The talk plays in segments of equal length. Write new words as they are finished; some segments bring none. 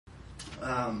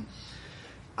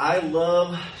I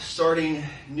love starting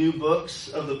new books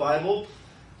of the Bible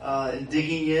and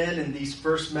digging in, and these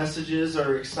first messages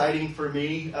are exciting for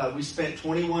me. We spent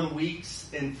 21 weeks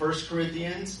in 1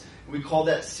 Corinthians. We call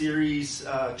that series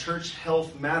Church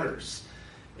Health Matters.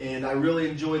 And I really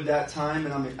enjoyed that time,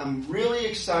 and I'm really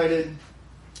excited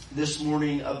this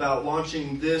morning about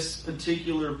launching this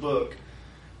particular book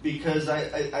because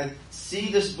I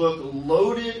see this book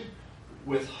loaded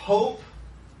with hope,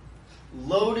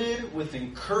 loaded with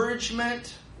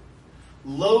encouragement,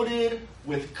 loaded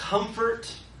with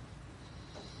comfort.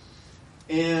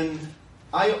 And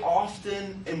I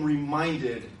often am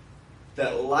reminded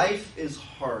that life is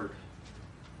hard,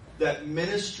 that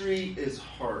ministry is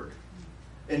hard.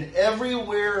 And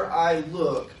everywhere I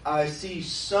look, I see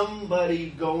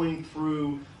somebody going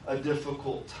through a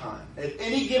difficult time. At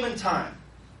any given time,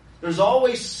 there's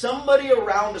always somebody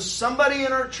around us, somebody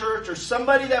in our church, or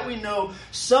somebody that we know,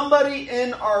 somebody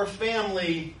in our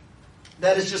family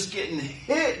that is just getting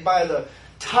hit by the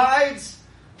tides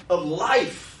of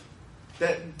life.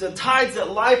 That the tides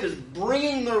that life is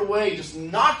bringing their way, just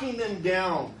knocking them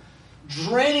down,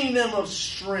 draining them of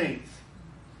strength.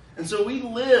 And so we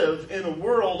live in a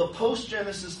world, a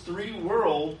post-Genesis 3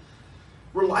 world,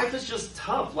 where life is just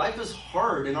tough. Life is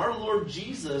hard. And our Lord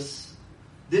Jesus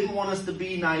didn't want us to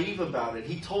be naive about it.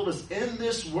 He told us, in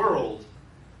this world,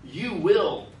 you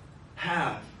will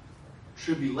have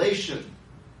tribulation.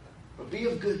 But be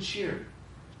of good cheer,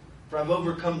 for I've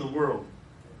overcome the world.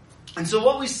 And so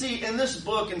what we see in this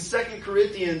book, in 2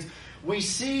 Corinthians, we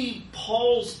see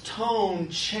Paul's tone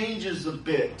changes a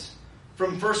bit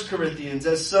from 1 Corinthians,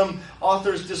 as some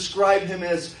authors describe him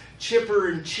as chipper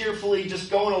and cheerfully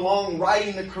just going along,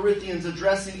 writing the Corinthians,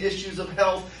 addressing issues of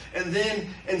health. And then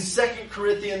in 2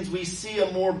 Corinthians, we see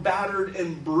a more battered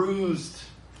and bruised,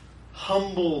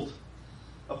 humbled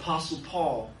Apostle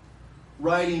Paul,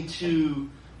 writing to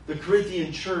the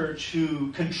Corinthian church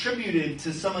who contributed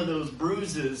to some of those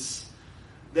bruises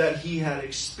that he had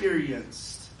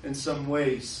experienced in some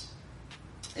ways.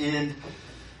 And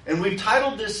we've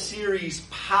titled this series,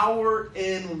 Power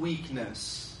in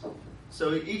Weakness.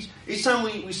 So each time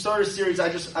we start a series,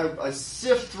 I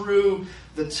sift through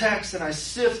the text and I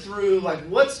sift through like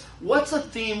what's a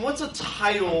theme, what's a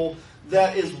title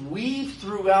that is weaved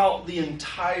throughout the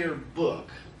entire book.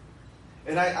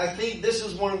 And I think this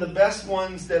is one of the best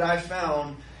ones that I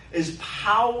found, is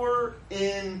Power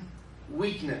in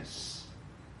Weakness.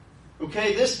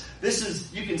 Okay, this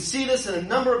is, you can see this in a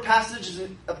number of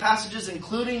passages,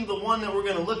 including the one that we're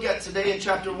going to look at today in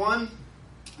chapter 1.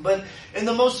 But in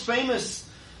the most famous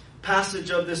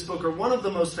passage of this book, or one of the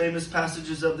most famous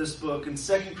passages of this book, in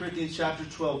 2 Corinthians chapter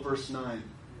 12, verse 9.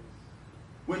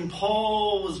 When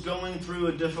Paul was going through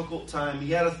a difficult time,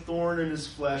 he had a thorn in his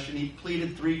flesh, and he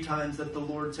pleaded 3 times that the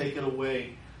Lord take it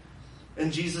away.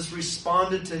 And Jesus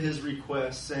responded to his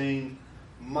request, saying,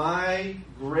 my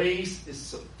grace is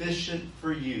sufficient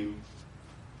for you.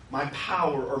 My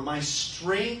power, or my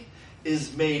strength,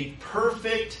 is made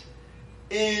perfect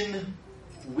in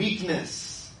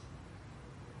weakness.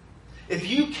 If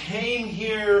you came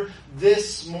here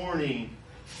this morning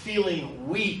feeling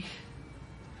weak,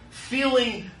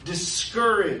 feeling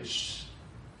discouraged,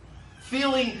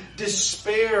 feeling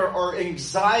despair or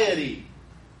anxiety,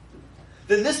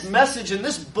 then this message and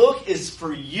this book is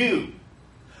for you.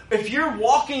 If you're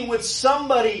walking with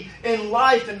somebody in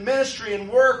life and ministry and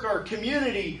work or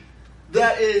community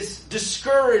that is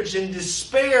discouraged and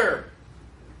despair,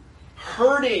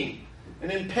 hurting and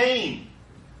in pain,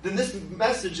 then this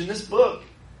message in this book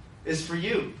is for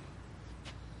you.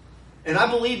 And I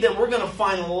believe that we're going to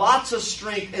find lots of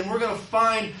strength, and we're going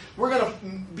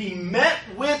to be met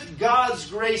with God's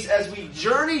grace as we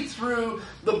journey through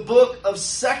the book of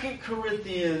 2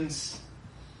 Corinthians.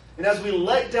 And as we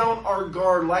let down our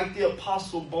guard like the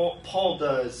Apostle Paul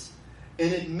does,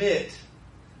 and admit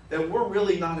that we're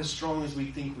really not as strong as we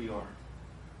think we are.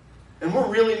 And we're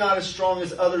really not as strong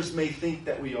as others may think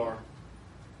that we are.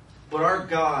 But our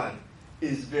God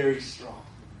is very strong.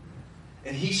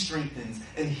 And He strengthens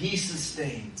and He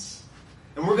sustains.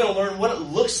 And we're going to learn what it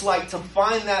looks like to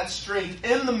find that strength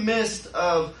in the midst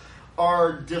of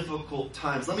our difficult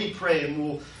times. Let me pray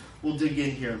and we'll dig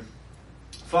in here.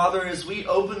 Father, as we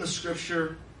open the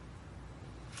Scripture,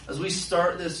 as we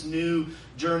start this new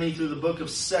journey through the book of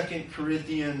 2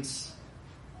 Corinthians,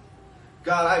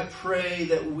 God, I pray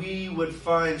that we would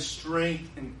find strength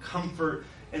and comfort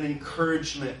and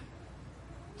encouragement.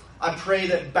 I pray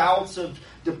that bouts of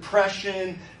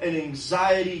depression and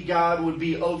anxiety, God, would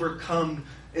be overcome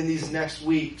in these next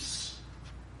weeks.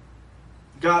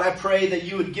 God, I pray that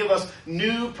you would give us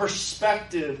new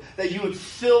perspective, that you would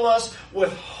fill us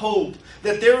with hope,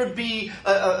 that there would be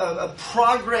a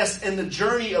progress in the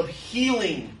journey of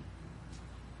healing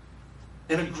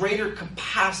and a greater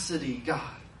capacity,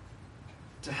 God,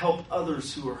 to help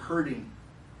others who are hurting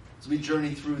as we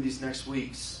journey through these next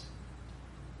weeks.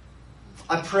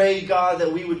 I pray, God,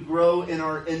 that we would grow in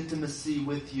our intimacy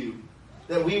with you,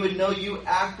 that we would know you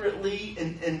accurately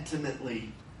and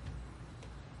intimately,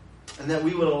 and that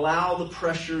we would allow the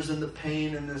pressures and the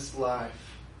pain in this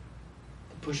life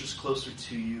to push us closer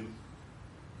to you,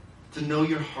 to know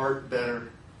your heart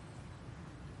better,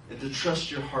 and to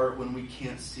trust your heart when we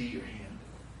can't see your hand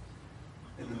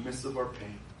in the midst of our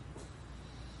pain.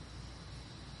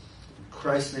 In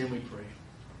Christ's name we pray.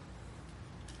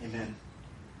 Amen.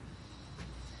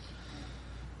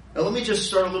 Now let me just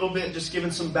start a little bit, just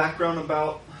giving some background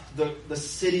about the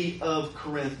city of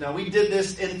Corinth. Now we did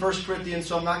this in 1 Corinthians,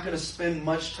 so I'm not going to spend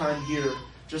much time here.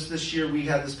 Just this year we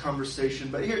had this conversation.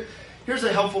 But here's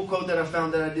a helpful quote that I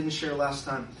found that I didn't share last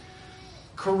time.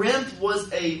 Corinth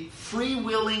was a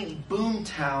freewheeling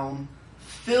boomtown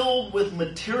filled with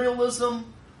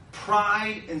materialism,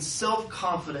 pride, and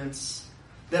self-confidence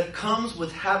that comes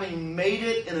with having made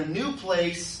it in a new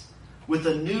place with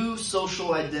a new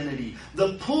social identity.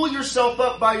 The pull yourself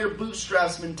up by your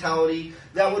bootstraps mentality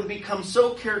that would become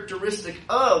so characteristic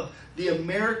of the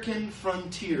American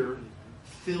frontier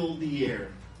filled the air.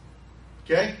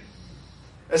 Okay?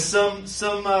 As some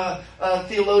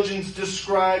theologians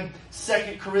describe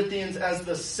 2 Corinthians as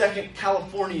the second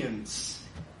Californians.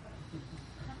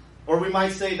 Or we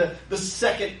might say the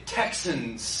second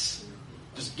Texans.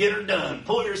 Just get her done.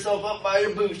 Pull yourself up by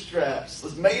your bootstraps.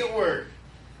 Let's make it work.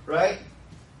 Right?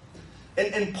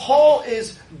 And Paul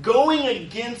is going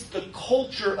against the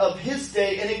culture of his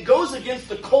day, and it goes against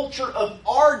the culture of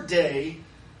our day,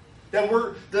 that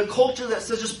we're the culture that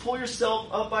says just pull yourself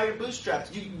up by your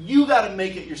bootstraps. You got to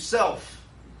make it yourself.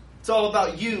 It's all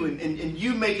about you and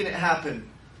you making it happen.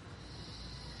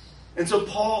 And so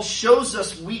Paul shows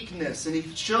us weakness, and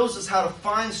he shows us how to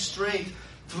find strength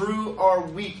through our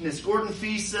weakness. Gordon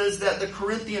Fee says that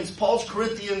Paul's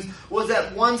Corinthians was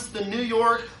at once the New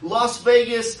York, Los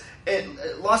Angeles, and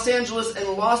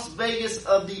Las Vegas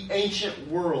of the ancient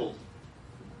world.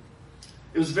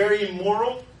 It was very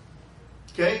immoral.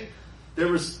 Okay, there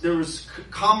was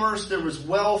commerce, there was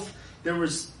wealth, there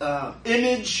was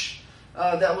image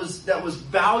that was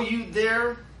valued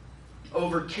there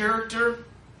over character.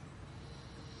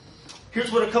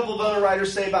 Here's what a couple of other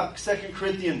writers say about 2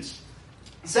 Corinthians.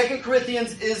 2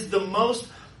 Corinthians is the most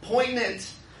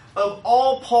poignant of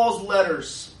all Paul's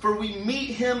letters, for we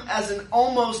meet him as an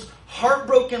almost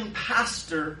heartbroken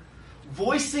pastor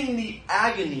voicing the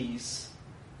agonies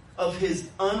of his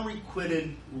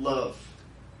unrequited love.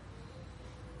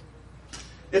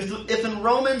 If in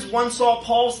Romans one saw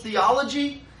Paul's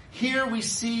theology, here we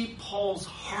see Paul's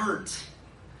heart.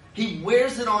 He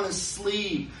wears it on his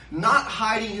sleeve, not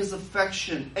hiding his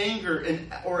affection, anger,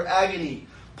 or agony.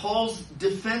 Paul's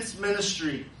defense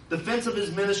of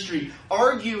his ministry,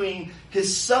 arguing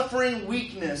his suffering,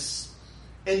 weakness,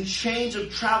 and change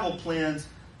of travel plans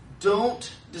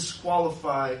don't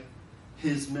disqualify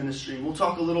his ministry. We'll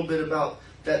talk a little bit about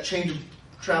that change of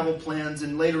travel plans,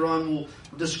 and later on we'll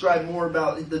describe more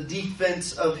about the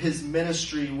defense of his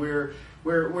ministry, where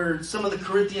some of the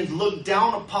Corinthians looked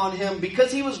down upon him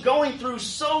because he was going through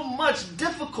so much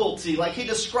difficulty. Like he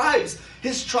describes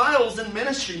his trials in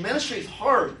ministry. Ministry is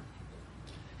hard.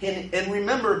 And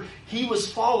remember, he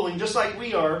was following, just like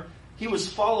we are, he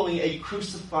was following a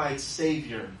crucified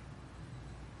Savior.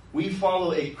 We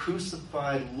follow a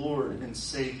crucified Lord and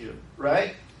Savior,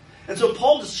 right? And so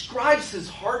Paul describes his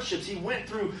hardships. He went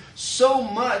through so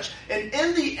much. And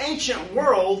in the ancient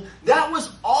world, that was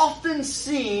often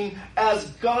seen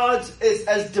as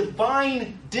as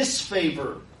divine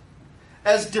disfavor,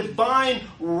 as divine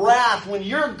wrath. When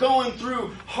you're going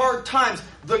through hard times,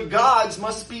 the gods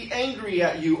must be angry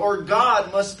at you, or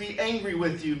God must be angry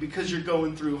with you because you're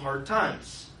going through hard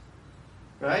times.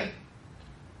 Right?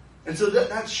 And so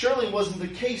that surely wasn't the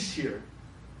case here.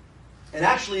 And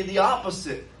actually the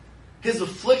opposite. His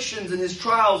afflictions and his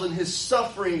trials and his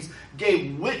sufferings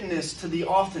gave witness to the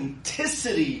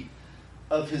authenticity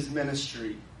of his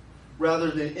ministry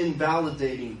rather than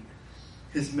invalidating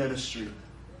his ministry.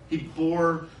 He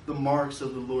bore the marks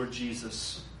of the Lord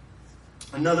Jesus.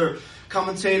 Another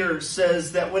commentator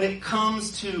says that when it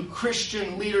comes to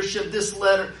Christian leadership, this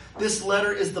letter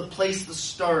is the place to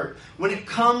start. When it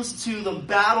comes to the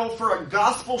battle for a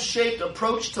gospel-shaped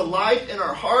approach to life in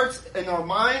our hearts and our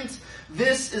minds,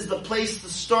 this is the place to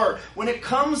start. When it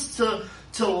comes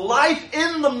to life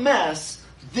in the mess,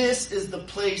 this is the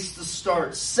place to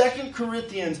start. 2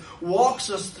 Corinthians walks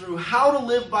us through how to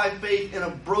live by faith in a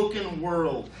broken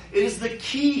world. It is the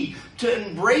key to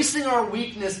embracing our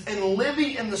weakness and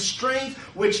living in the strength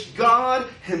which God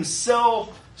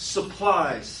Himself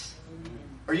supplies.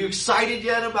 Are you excited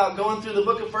yet about going through the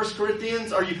book of 1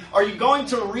 Corinthians? Are you going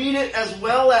to read it as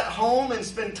well at home and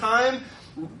spend time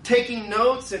taking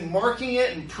notes and marking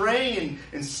it and praying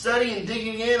and studying and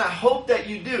digging in? I hope that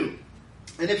you do.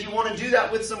 And if you want to do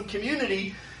that with some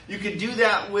community, you could do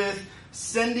that with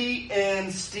Cindy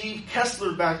and Steve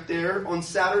Kessler back there on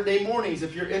Saturday mornings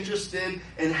if you're interested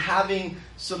in having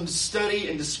some study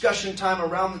and discussion time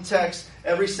around the text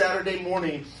every Saturday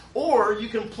morning. Or you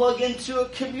can plug into a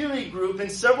community group. In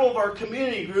several of our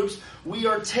community groups, we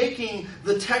are taking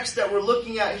the text that we're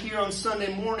looking at here on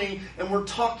Sunday morning and we're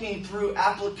talking through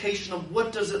application of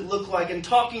what does it look like and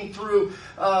talking through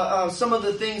some of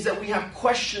the things that we have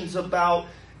questions about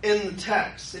in the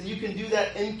text. And you can do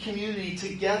that in community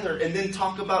together and then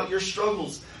talk about your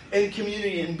struggles in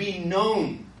community and be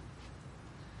known.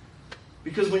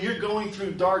 Because when you're going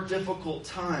through dark, difficult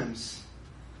times,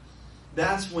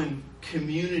 that's when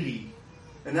community,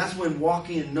 and that's when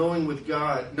walking and knowing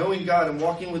God and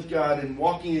walking with God and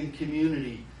walking in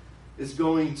community is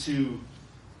going to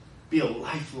be a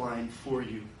lifeline for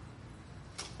you.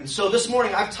 And so this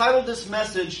morning I've titled this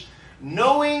message,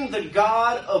 Knowing the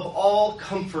God of All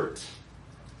Comfort.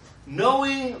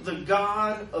 Knowing the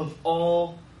God of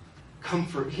all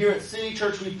comfort. Here at City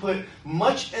Church we put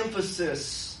much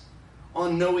emphasis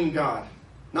on knowing God.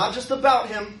 Not just about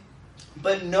Him,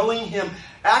 but knowing Him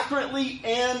accurately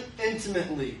and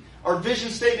intimately. Our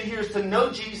vision statement here is to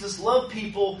know Jesus, love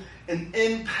people, and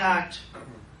impact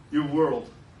your world.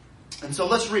 And so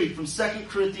let's read from 2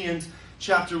 Corinthians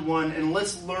chapter 1, and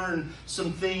let's learn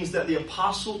some things that the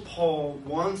Apostle Paul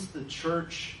wants the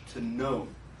church to know.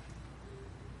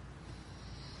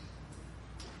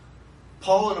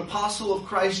 Paul, an apostle of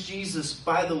Christ Jesus,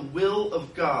 by the will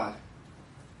of God,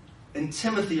 and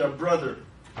Timothy, our brother,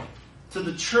 to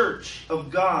the church of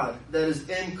God that is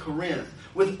in Corinth,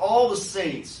 with all the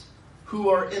saints who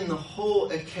are in the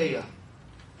whole Achaia.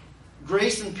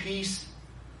 Grace and peace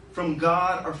from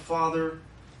God our Father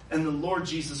and the Lord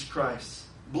Jesus Christ.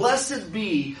 Blessed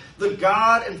be the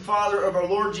God and Father of our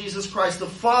Lord Jesus Christ, the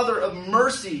Father of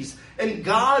mercies and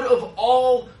God of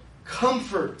all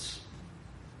comfort,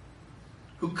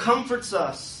 who comforts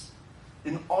us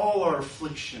in all our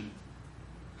affliction,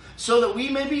 so that we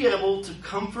may be able to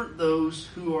comfort those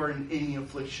who are in any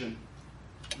affliction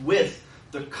with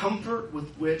the comfort with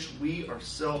which we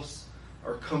ourselves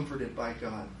are comforted by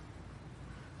God.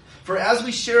 For as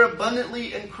we share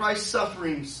abundantly in Christ's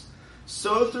sufferings,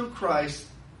 so through Christ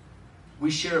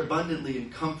we share abundantly in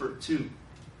comfort too.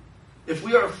 If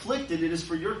we are afflicted, it is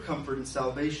for your comfort and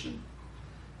salvation.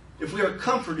 If we are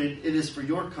comforted, it is for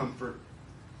your comfort,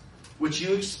 which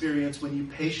you experience when you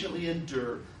patiently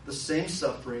endure the same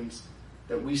sufferings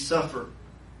that we suffer.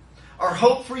 Our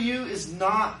hope for you is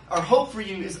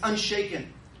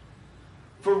unshaken.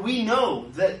 For we know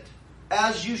that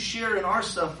as you share in our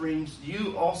sufferings,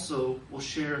 you also will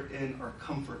share in our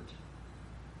comfort.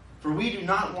 For we do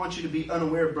not want you to be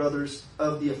unaware, brothers,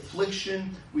 of the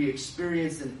affliction we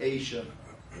experienced in Asia.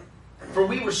 For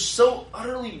we were so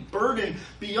utterly burdened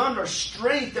beyond our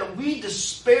strength that we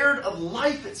despaired of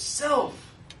life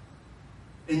itself.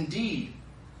 Indeed,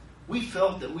 we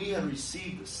felt that we had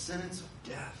received the sentence of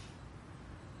death.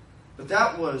 But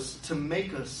that was to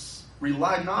make us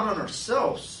rely not on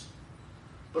ourselves,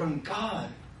 but on God,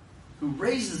 who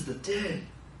raises the dead.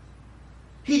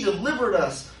 He delivered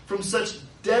us from such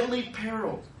deadly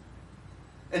peril,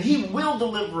 and He will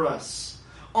deliver us.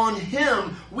 On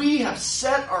Him we have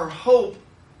set our hope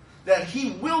that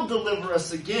He will deliver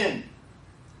us again.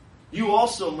 You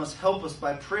also must help us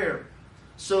by prayer,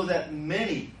 so that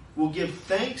many will give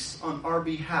thanks on our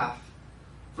behalf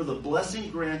for the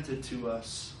blessing granted to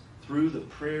us through the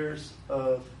prayers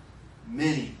of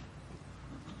many.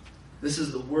 This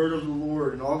is the word of the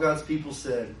Lord, and all God's people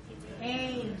said,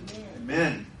 Amen.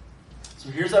 Amen. So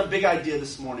here's our big idea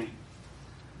this morning.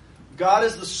 God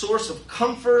is the source of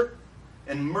comfort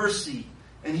and mercy,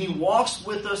 and He walks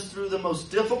with us through the most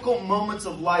difficult moments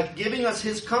of life, giving us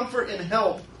His comfort and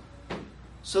help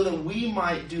so that we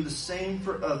might do the same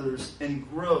for others and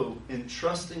grow in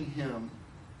trusting Him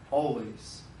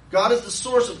always. God is the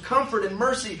source of comfort and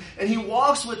mercy, and He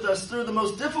walks with us through the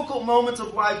most difficult moments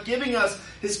of life, giving us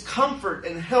His comfort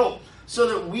and help so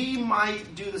that we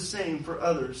might do the same for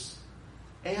others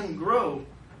and grow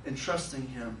in trusting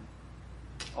Him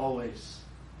always.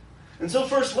 And so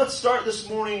first, let's start this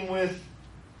morning with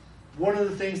one of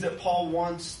the things that Paul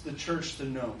wants the church to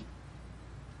know.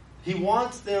 He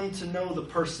wants them to know the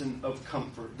person of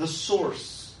comfort, the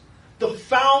source, the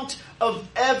fount of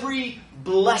every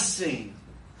blessing,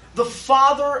 the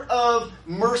Father of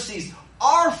mercies.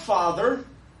 Our Father,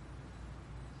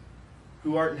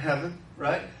 who art in heaven,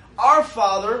 right? Our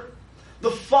Father, the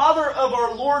Father of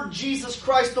our Lord Jesus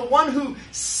Christ, the one who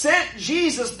sent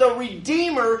Jesus, the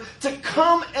Redeemer, to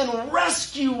come and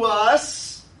rescue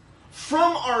us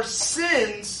from our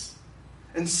sins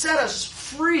and set us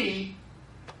free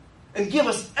and give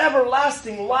us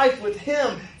everlasting life with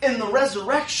Him in the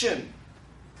resurrection.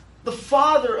 The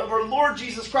Father of our Lord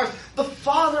Jesus Christ, the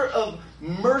Father of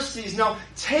mercies. Now,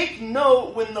 take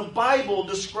note when the Bible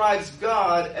describes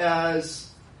God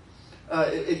as,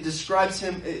 it describes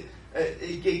Him,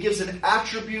 it gives an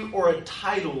attribute or a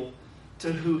title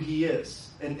to who He is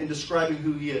in describing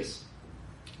who He is.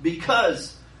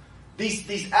 Because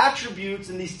these attributes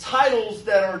and these titles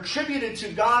that are attributed to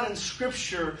God in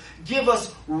Scripture give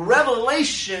us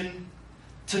revelation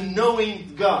to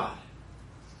knowing God.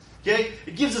 Okay?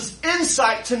 It gives us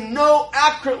insight to know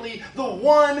accurately the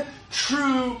one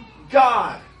true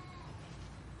God.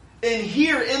 And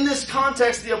here, in this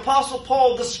context, the Apostle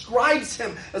Paul describes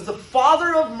Him as the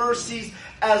Father of mercies,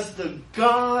 as the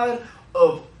God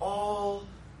of all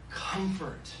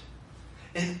comfort.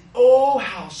 And oh,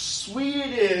 how sweet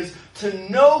it is to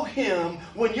know Him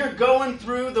when you're going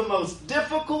through the most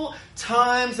difficult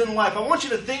times in life. I want you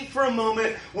to think for a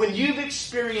moment when you've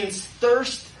experienced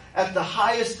thirst at the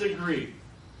highest degree.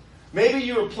 Maybe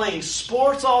you were playing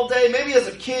sports all day. Maybe as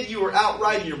a kid you were out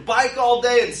riding your bike all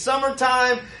day in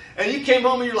summertime. And you came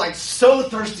home and you're like so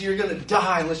thirsty you're going to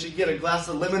die unless you get a glass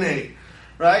of lemonade.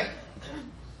 Right?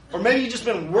 Or maybe you've just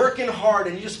been working hard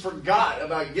and you just forgot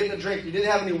about getting a drink. You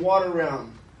didn't have any water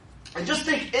around. And just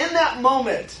think, in that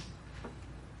moment,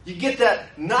 you get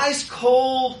that nice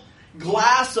cold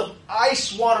glass of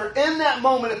ice water. In that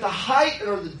moment, at the height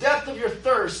or the depth of your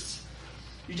thirst,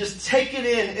 you just take it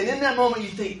in. And in that moment, you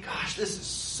think, gosh, this is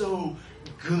so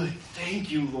good. Thank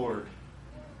you, Lord.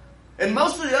 And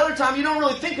most of the other time, you don't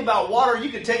really think about water.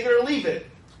 You can take it or leave it.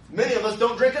 Many of us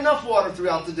don't drink enough water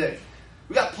throughout the day.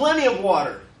 We got plenty of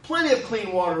water. Plenty of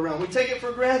clean water around. We take it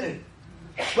for granted.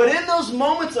 But in those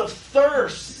moments of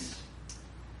thirst,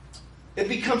 all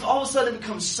of a sudden it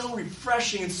becomes so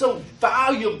refreshing and so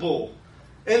valuable.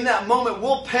 In that moment,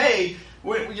 we'll pay,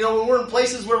 when we're in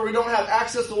places where we don't have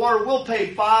access to water, we'll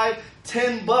pay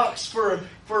 $5-10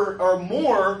 or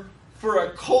more for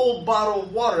a cold bottle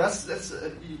of water. That's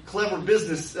a clever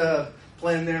business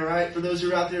plan there, right? For those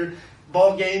who are out there,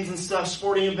 ball games and stuff,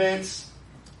 sporting events.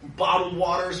 Bottled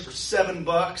waters for $7.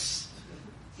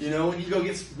 When you go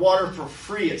get water for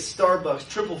free at Starbucks,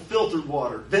 triple filtered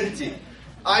water, venti,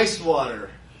 ice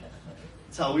water.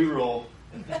 That's how we roll.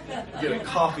 Get a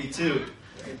coffee too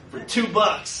for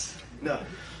 $2. No.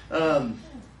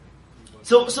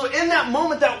 So in that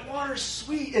moment, that water's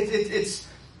sweet. It's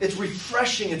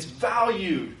refreshing. It's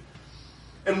valued.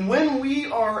 And when we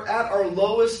are at our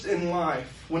lowest in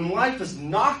life, when life has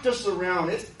knocked us around,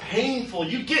 it's painful.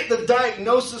 You get the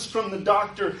diagnosis from the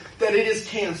doctor that it is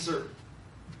cancer.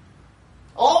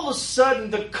 All of a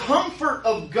sudden, the comfort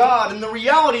of God and the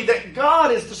reality that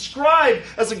God is described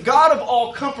as a God of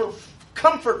all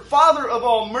comfort, Father of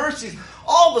all mercies,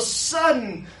 all of a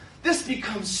sudden, this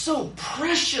becomes so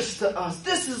precious to us.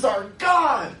 This is our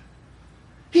God.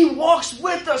 He walks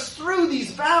with us through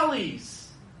these valleys.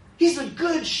 He's a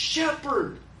good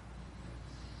shepherd.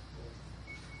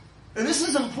 And this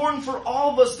is important for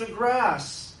all of us to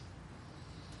grasp.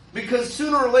 Because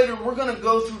sooner or later, we're going to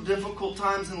go through difficult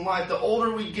times in life. The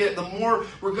older we get, the more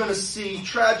we're going to see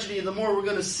tragedy, the more we're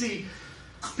going to see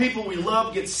people we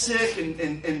love get sick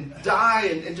and die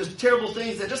and just terrible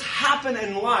things that just happen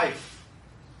in life.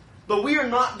 But we are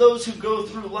not those who go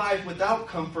through life without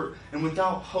comfort and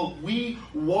without hope. We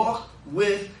walk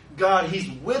with God. He's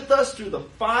with us through the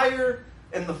fire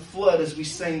and the flood, as we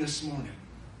sang this morning.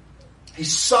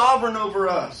 He's sovereign over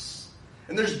us.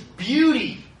 And there's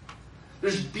beauty.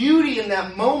 There's beauty in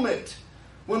that moment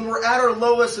when we're at our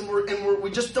lowest and we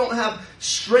just don't have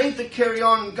strength to carry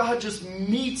on. And God just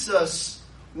meets us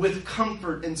with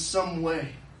comfort in some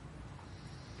way.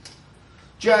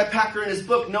 J.I. Packer, in his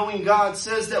book, Knowing God,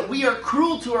 says that we are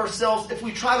cruel to ourselves if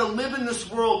we try to live in this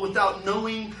world without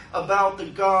knowing about the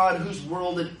God whose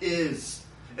world it is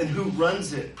and who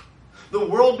runs it. The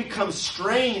world becomes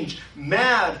strange,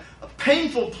 mad, a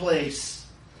painful place,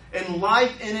 and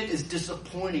life in it is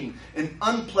disappointing and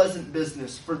unpleasant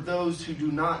business for those who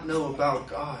do not know about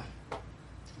God.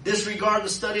 Disregard the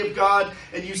study of God,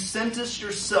 and you sentence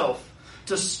yourself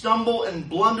to stumble and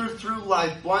blunder through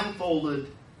life blindfolded,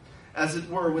 as it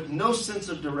were, with no sense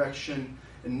of direction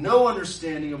and no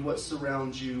understanding of what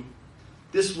surrounds you.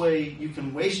 This way you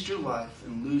can waste your life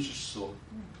and lose your soul.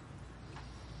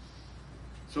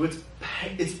 So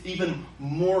it's even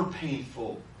more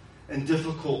painful and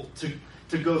difficult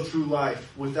to go through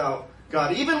life without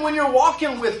God. Even when you're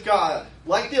walking with God,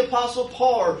 like the Apostle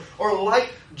Paul, or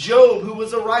like Job, who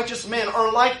was a righteous man,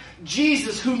 or like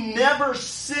Jesus, who never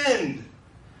sinned,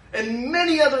 and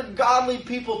many other godly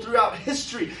people throughout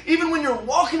history. Even when you're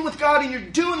walking with God and you're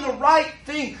doing the right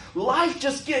thing, life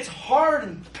just gets hard,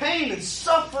 and pain and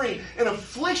suffering and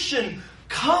affliction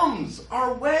comes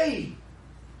our way.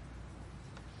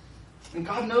 And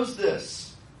God knows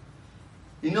this.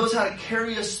 He knows how to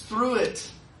carry us through it.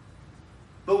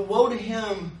 But woe to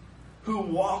him who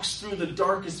walks through the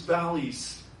darkest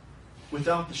valleys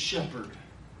without the shepherd.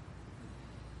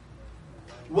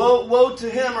 Woe to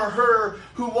him or her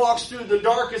who walks through the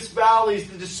darkest valleys,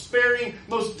 the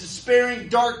most despairing,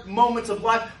 dark moments of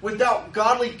life without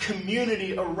godly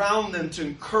community around them to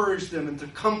encourage them and to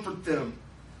comfort them.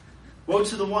 Woe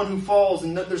to the one who falls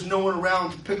and there's no one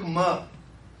around to pick them up.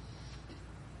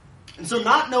 And so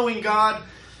not knowing God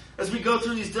as we go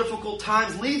through these difficult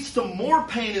times leads to more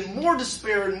pain and more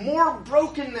despair and more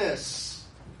brokenness.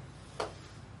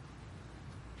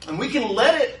 And we can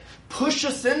let it push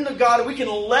us into God. We can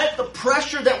let the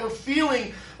pressure that we're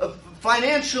feeling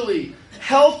financially,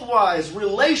 health-wise,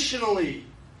 relationally,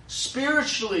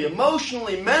 spiritually,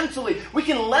 emotionally, mentally, we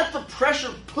can let the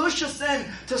pressure push us in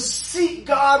to seek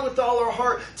God with all our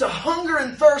heart, to hunger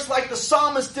and thirst like the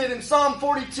psalmist did in Psalm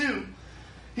 42.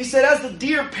 He said, as the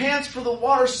deer pants for the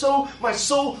water, so my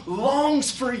soul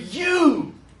longs for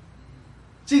you.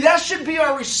 See, that should be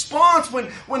our response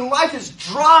when life is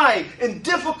dry and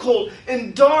difficult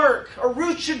and dark. Our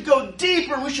roots should go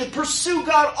deeper, and we should pursue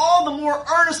God all the more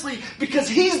earnestly because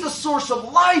He's the source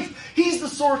of life. He's the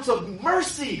source of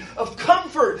mercy, of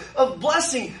comfort, of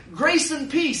blessing, grace and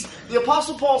peace. The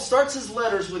Apostle Paul starts his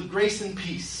letters with grace and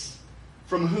peace.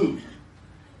 From who?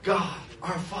 God,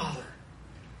 our Father.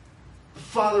 The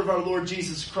Father of our Lord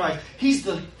Jesus Christ. He's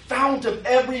the fount of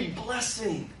every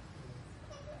blessing.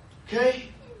 Okay?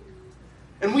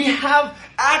 And we have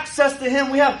access to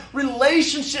Him. We have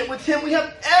relationship with Him. We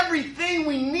have everything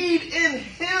we need in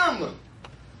Him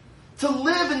to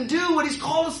live and do what He's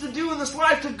called us to do in this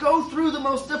life, to go through the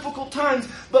most difficult times.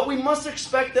 But we must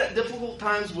expect that difficult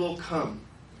times will come.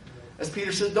 As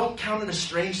Peter said, don't count it a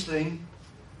strange thing.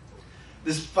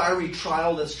 This fiery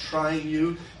trial that's trying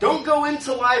you. Don't go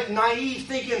into life naive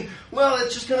thinking, well,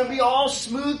 it's just going to be all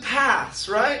smooth paths,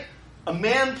 right? A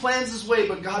man plans his way,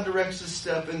 but God directs his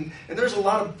step. And there's a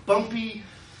lot of bumpy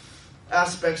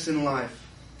aspects in life.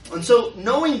 And so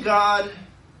knowing God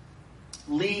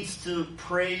leads to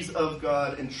praise of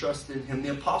God and trust in Him.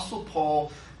 The Apostle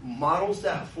Paul models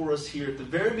that for us here at the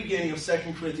very beginning of 2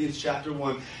 Corinthians chapter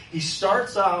 1. He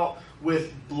starts out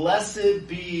with, blessed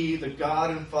be the God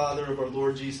and Father of our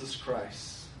Lord Jesus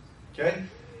Christ. Okay?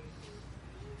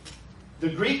 The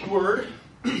Greek word,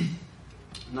 I'm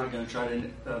not going to try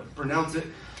to pronounce it,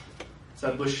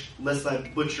 lest I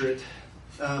butcher it.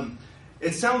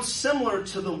 It sounds similar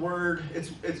to the word,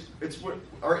 it's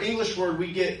our English word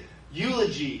we get,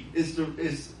 eulogy,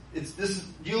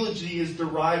 eulogy is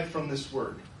derived from this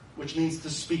word, which means to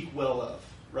speak well of,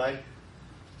 right?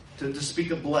 To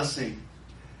speak a blessing.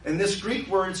 And this Greek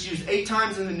word is used 8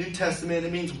 times in the New Testament.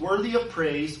 It means worthy of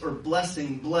praise or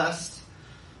blessing, blessed,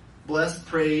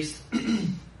 praised.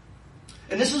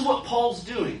 And this is what Paul's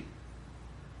doing.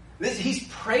 He's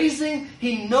praising.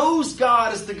 He knows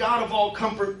God as the God of all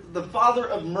comfort, the Father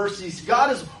of mercies. God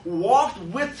has walked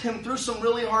with him through some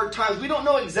really hard times. We don't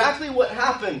know exactly what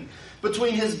happened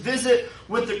between his visit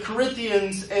with the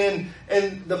Corinthians and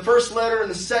the first letter and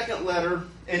the second letter.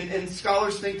 And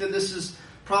scholars think that this is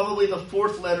probably the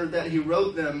 4th letter that he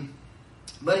wrote them.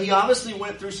 But he obviously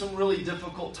went through some really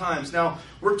difficult times. Now,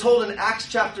 we're told in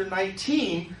Acts chapter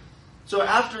 19, so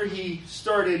after he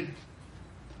started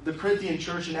the Corinthian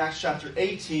church in Acts chapter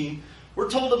 18, we're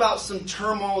told about some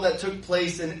turmoil that took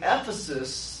place in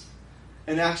Ephesus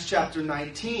in Acts chapter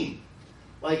 19.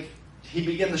 Like, he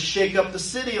began to shake up the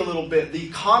city a little bit. The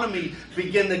economy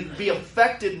began to be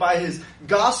affected by his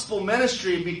gospel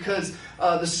ministry because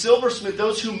the silversmith,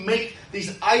 those who make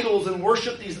these idols and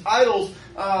worship these idols,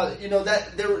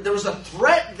 that there was a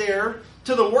threat there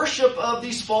to the worship of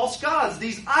these false gods,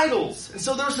 these idols. And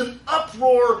so there was an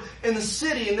uproar in the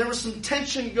city, and there was some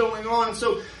tension going on. And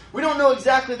so we don't know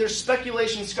exactly. There's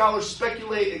speculation. Scholars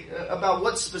speculate about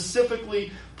what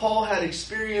specifically Paul had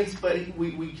experienced, but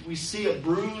we see a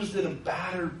bruised and a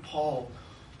battered Paul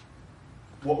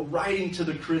writing to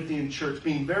the Corinthian church,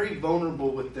 being very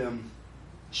vulnerable with them,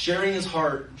 sharing his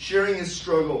heart, sharing his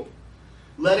struggle.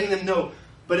 letting them know.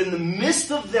 But in the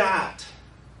midst of that,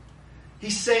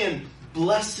 he's saying,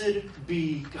 blessed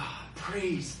be God.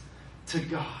 Praise to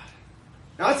God.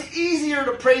 Now, it's easier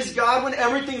to praise God when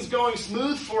everything's going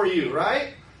smooth for you,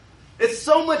 right? It's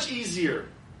so much easier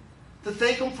to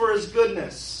thank Him for His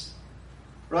goodness,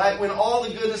 right? When all the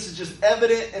goodness is just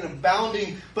evident and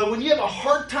abounding. But when you have a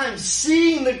hard time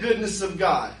seeing the goodness of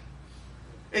God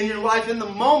in your life in the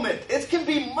moment, it can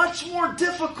be much more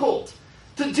difficult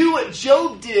to do what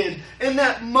Job did in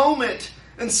that moment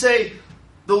and say,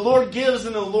 the Lord gives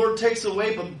and the Lord takes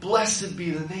away, but blessed be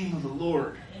the name of the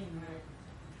Lord.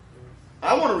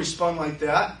 I want to respond like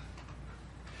that.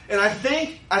 And I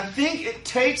think it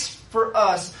takes for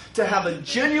us to have a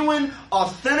genuine,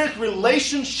 authentic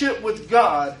relationship with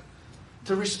God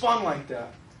to respond like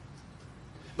that.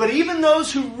 But even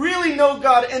those who really know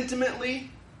God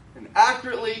intimately and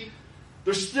accurately,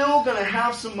 they're still going to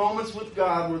have some moments with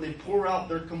God where they pour out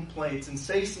their complaints and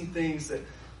say some things that,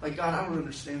 like, God, I don't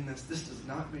understand this. This does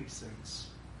not make sense.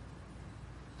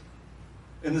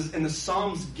 And the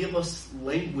Psalms give us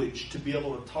language to be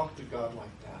able to talk to God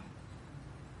like that.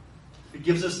 It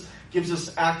gives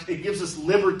us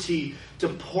liberty to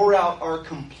pour out our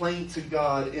complaint to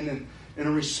God in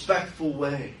a respectful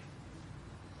way.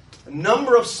 A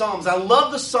number of Psalms. I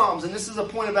love the Psalms, and this is a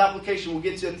point of application we'll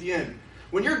get to at the end.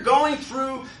 When you're going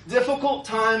through difficult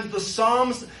times, the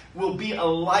Psalms will be a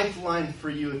lifeline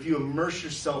for you if you immerse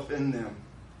yourself in them.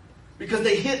 Because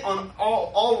they hit on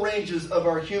all ranges of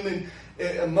our human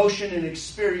emotion and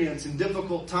experience in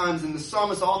difficult times. And the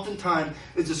psalmist oftentimes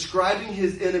is describing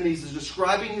his enemies, is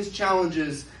describing his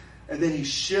challenges, and then he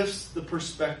shifts the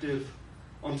perspective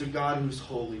onto God who's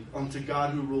holy, onto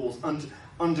God who rules,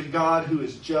 onto God who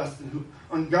is just, and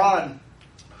on God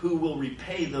who will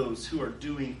repay those who are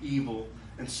doing evil,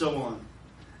 and so on.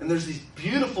 And there's these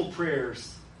beautiful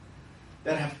prayers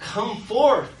that have come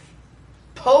forth.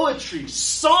 Poetry,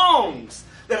 songs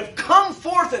that have come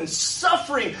forth in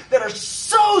suffering that are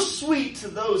so sweet to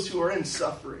those who are in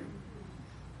suffering.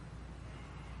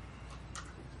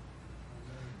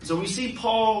 So we see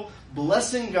Paul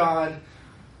blessing God,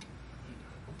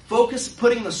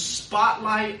 putting the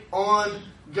spotlight on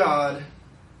God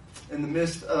in the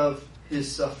midst of his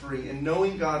suffering, and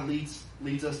knowing God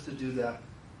leads us to do that.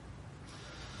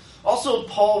 Also,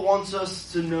 Paul wants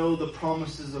us to know the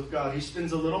promises of God. He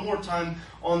spends a little more time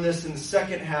on this in the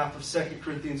second half of 2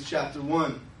 Corinthians chapter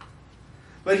 1.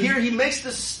 But here he makes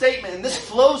this statement, and this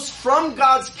flows from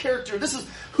God's character. This is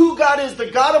who God is,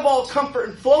 the God of all comfort,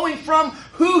 and flowing from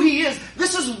who He is.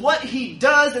 This is what He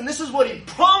does, and this is what He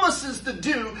promises to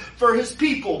do for His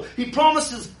people. He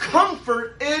promises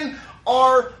comfort in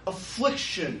our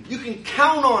affliction. You can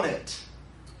count on it.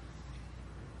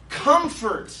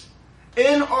 Comfort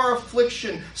in our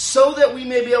affliction, so that we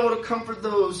may be able to comfort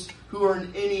those who are in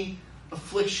any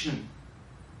affliction.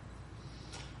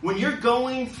 When you're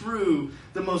going through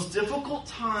the most difficult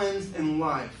times in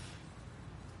life,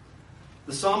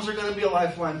 the Psalms are going to be a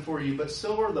lifeline for you, but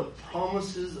so are the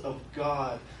promises of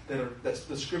God that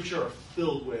the Scripture are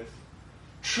filled with.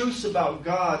 Truths about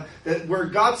God, that where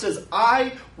God says,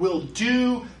 I will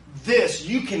do this.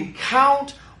 You can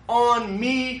count on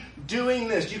me doing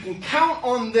this. You can count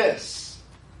on this.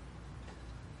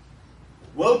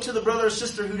 Woe to the brother or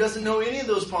sister who doesn't know any of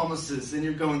those promises and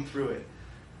you're going through it.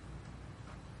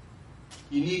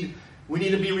 We need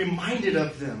to be reminded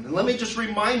of them. And let me just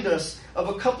remind us of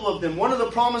a couple of them. One of the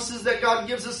promises that God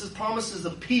gives us is promises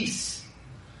of peace.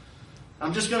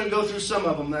 I'm just going to go through some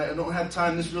of them. I don't have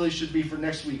time. This really should be for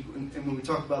next week and when we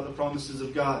talk about the promises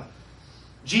of God.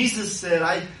 Jesus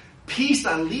said, peace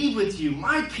I leave with you.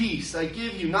 My peace I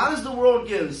give you. Not as the world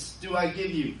gives do I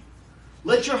give you.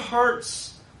 Let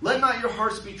not your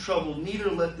hearts be troubled, neither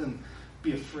let them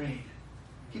be afraid.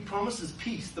 He promises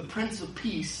peace. The Prince of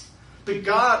Peace, the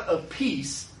God of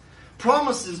peace,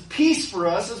 promises peace for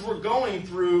us as we're going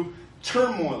through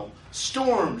turmoil,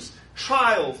 storms,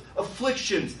 trials,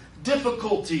 afflictions,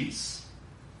 difficulties.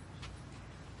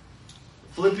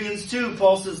 Philippians 2,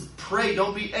 Paul says, pray,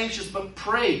 don't be anxious, but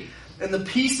pray. And the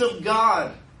peace of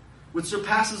God, which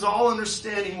surpasses all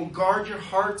understanding, will guard your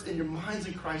hearts and your minds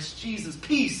in Christ Jesus.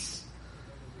 Peace.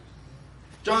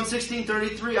 John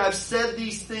 16:33, I've said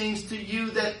these things to you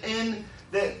that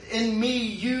in me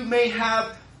you may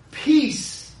have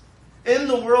peace. In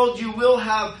the world you will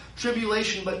have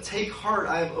tribulation, but take heart,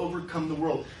 I have overcome the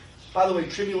world. By the way,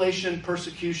 tribulation,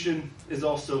 persecution is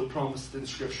also promised in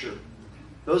Scripture.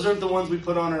 Those aren't the ones we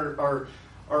put on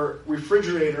our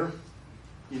refrigerator.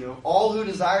 You know, all who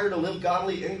desire to live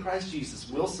godly in Christ Jesus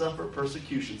will suffer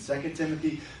persecution. 2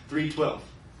 Timothy 3:12.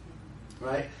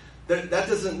 Right? That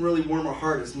doesn't really warm our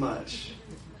heart as much.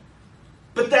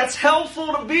 But that's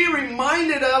helpful to be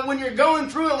reminded of when you're going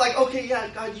through it. Like, okay, yeah,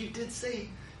 God, you did say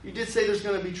there's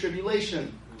going to be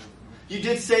tribulation. You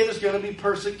did say there's going to be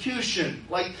persecution.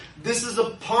 Like, this is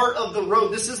a part of the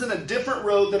road. This isn't a different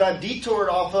road that I detoured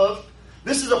off of.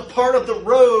 This is a part of the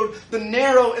road, the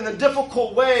narrow and the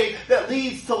difficult way that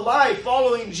leads to life,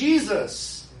 following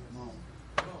Jesus.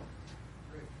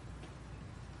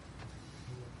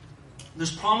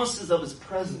 There's promises of His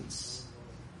presence,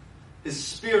 His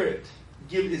Spirit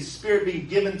being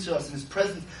given to us, and His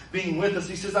presence being with us.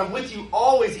 He says, I'm with you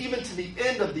always, even to the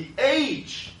end of the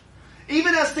age.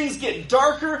 Even as things get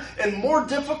darker and more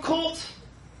difficult,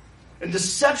 and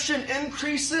deception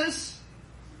increases,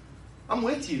 I'm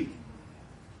with you.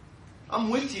 I'm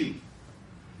with you.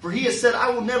 For He has said, I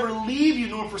will never leave you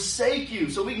nor forsake you.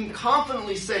 So we can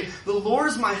confidently say, the Lord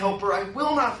is my helper. I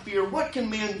will not fear. What can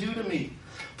man do to me?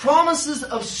 Promises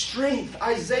of strength.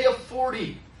 Isaiah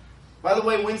 40. By the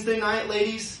way, Wednesday night,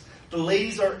 ladies, the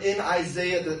ladies are in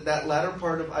Isaiah, that latter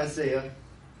part of Isaiah.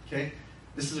 Okay?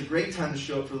 This is a great time to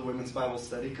show up for the women's Bible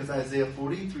study because Isaiah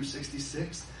 40 through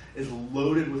 66 is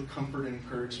loaded with comfort and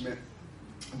encouragement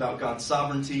about God's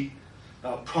sovereignty,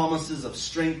 about promises of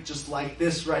strength just like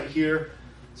this right here.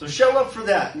 So show up for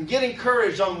that and get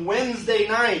encouraged on Wednesday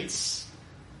nights.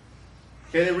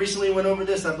 Okay, they recently went over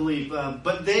this, I believe.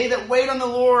 But they that wait on the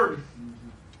Lord,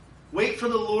 wait for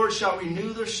the Lord, shall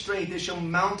renew their strength. They shall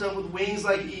mount up with wings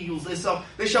like eagles.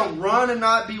 They shall run and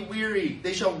not be weary.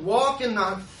 They shall walk and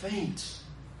not faint.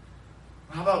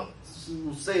 How about,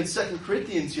 we'll say in 2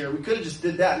 Corinthians here, we could have just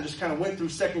did that and just kind of went through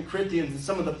 2 Corinthians and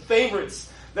some of the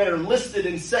favorites that are listed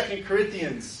in 2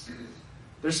 Corinthians.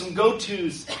 There's some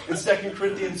go-tos in 2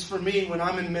 Corinthians for me when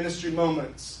I'm in ministry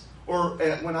moments or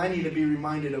when I need to be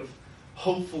reminded of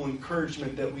hopeful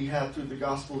encouragement that we have through the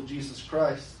gospel of Jesus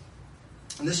Christ.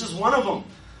 And this is one of them.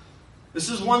 This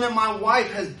is one that my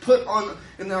wife has put on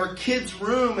in our kids'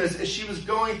 room as she was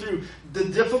going through the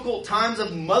difficult times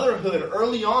of motherhood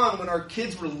early on when our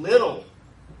kids were little.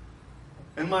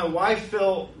 And my wife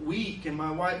felt weak and my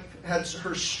wife had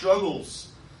her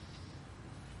struggles.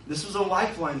 This was a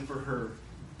lifeline for her.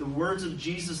 The words of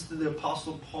Jesus to the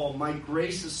Apostle Paul, my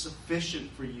grace is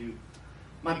sufficient for you.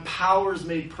 My power is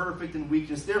made perfect in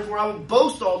weakness. Therefore I will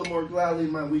boast all the more gladly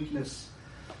in my weakness,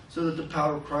 so that the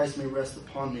power of Christ may rest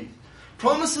upon me.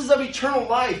 Promises of eternal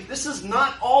life. This is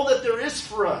not all that there is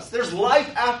for us. There's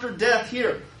life after death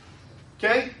here.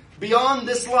 Okay? Beyond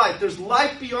this life. There's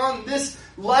life beyond this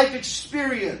life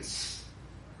experience.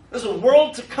 There's a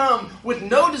world to come with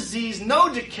no disease,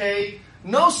 no decay,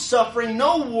 no suffering,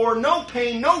 no war, no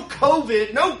pain, no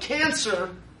COVID, no cancer.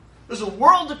 There's a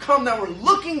world to come that we're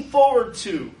looking forward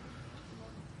to.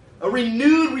 A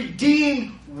renewed,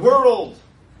 redeemed world.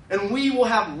 And we will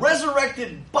have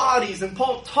resurrected bodies. And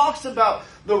Paul talks about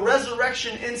the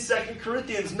resurrection in 2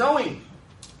 Corinthians, knowing,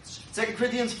 2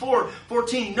 Corinthians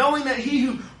 4:14, knowing that He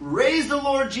who raised the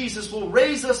Lord Jesus will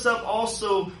raise us up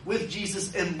also with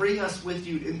Jesus and bring us with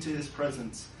you into His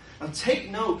presence. Now take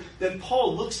note that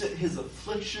Paul looks at his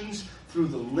afflictions through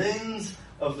the lens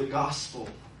of the gospel.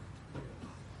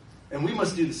 And we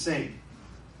must do the same.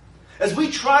 As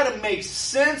we try to make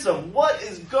sense of what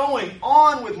is going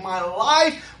on with my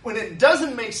life when it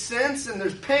doesn't make sense and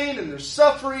there's pain and there's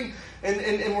suffering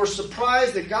and we're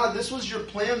surprised that, God, this was your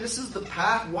plan, this is the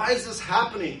path, why is this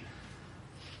happening?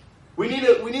 We need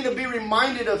to be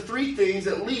reminded of three things,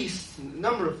 at least, a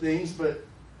number of things, but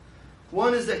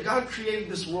one is that God created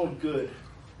this world good.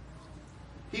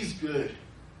 He's good.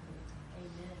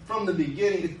 Amen. From the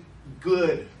beginning,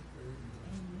 good.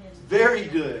 Amen. Very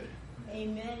good.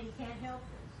 Amen. He can't help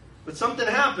it. But something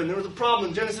happened. There was a problem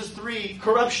in Genesis 3.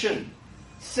 Corruption.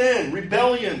 Sin.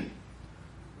 Rebellion.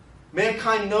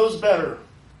 Mankind knows better.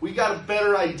 We got a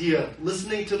better idea.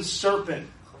 Listening to the serpent.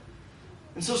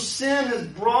 And so sin has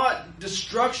brought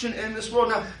destruction in this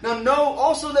world. Now know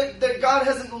also that God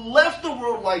hasn't left the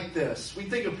world like this. We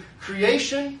think of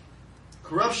creation,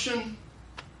 corruption.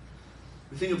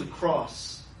 We think of the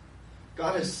cross.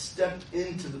 God has stepped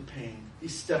into the pain. He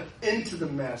stepped into the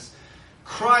mess.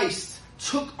 Christ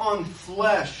took on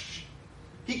flesh.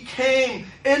 He came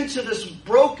into this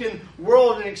broken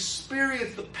world and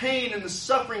experienced the pain and the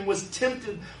suffering, was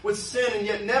tempted with sin and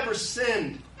yet never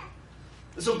sinned.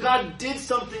 And so God did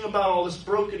something about all this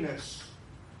brokenness.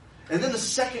 And then the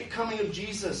second coming of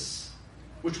Jesus,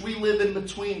 which we live in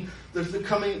between the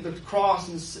cross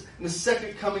and the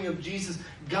second coming of Jesus,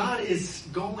 God is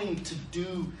going to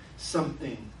do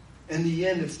something. In the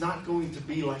end, it's not going to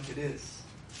be like it is.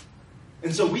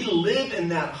 And so we live in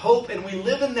that hope, and we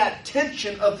live in that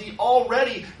tension of the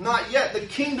already, not yet. The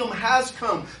kingdom has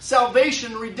come.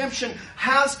 Salvation, redemption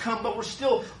has come, but we're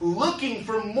still looking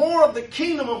for more of the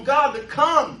kingdom of God to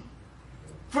come.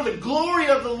 For the glory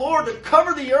of the Lord to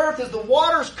cover the earth as the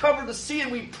waters cover the sea.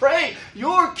 And we pray,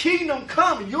 your kingdom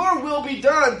come, your will be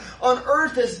done on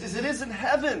earth as it is in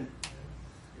heaven.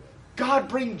 God,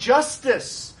 bring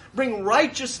justice, bring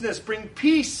righteousness, bring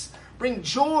peace, bring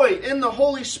joy in the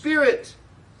Holy Spirit.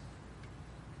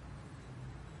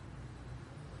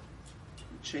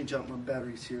 Change out my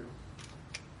batteries here.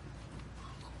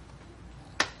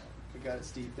 I got it,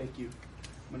 Steve. Thank you.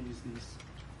 I'm going to use these.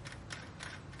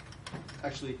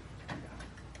 Actually,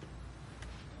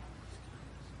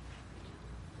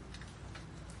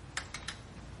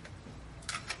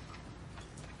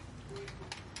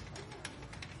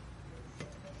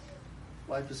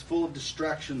 life is full of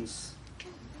distractions,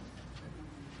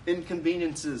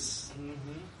 inconveniences,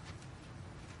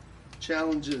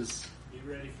 challenges. Be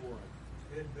ready for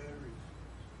it. Head batteries.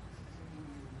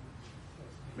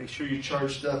 Make sure you're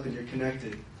charged up and you're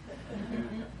connected.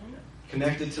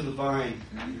 Connected to the vine.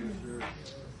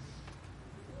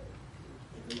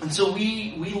 And so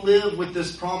we live with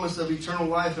this promise of eternal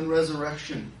life and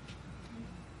resurrection.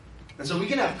 And so we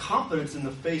can have confidence in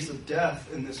the face of death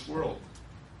in this world.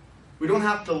 We don't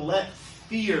have to let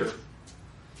fear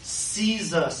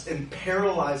seize us and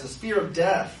paralyze us. Fear of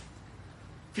death.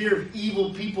 Fear of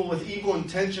evil people with evil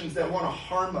intentions that want to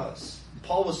harm us.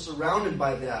 Paul was surrounded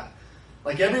by that.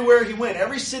 Like everywhere he went,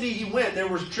 every city he went, there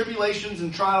were tribulations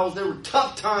and trials. There were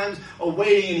tough times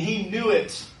awaiting, and he knew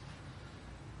it.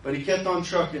 But he kept on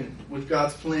trucking with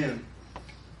God's plan.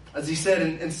 As he said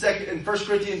in 1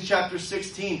 Corinthians chapter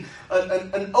 16,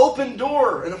 an open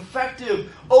door, an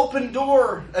effective open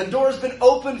door. A door has been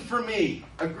opened for me.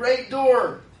 A great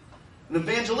door. An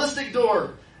evangelistic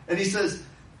door. And he says,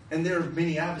 and there are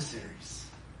many adversaries.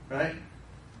 Right?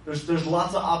 There's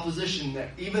lots of opposition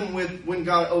there. Even when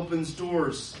God opens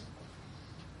doors.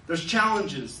 There's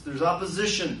challenges. There's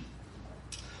opposition.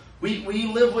 We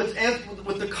live with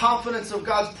the confidence of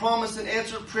God's promise and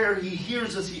answered prayer. He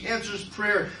hears us. He answers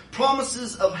prayer.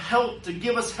 Promises of help, to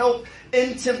give us help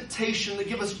in temptation, to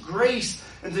give us grace,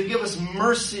 and to give us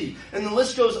mercy. And the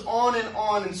list goes on and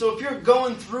on. And so if you're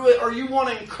going through it, or you want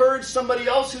to encourage somebody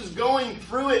else who's going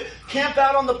through it, camp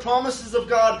out on the promises of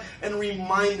God and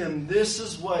remind them, this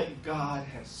is what God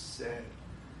has said.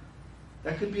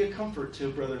 That could be a comfort to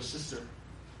a brother or sister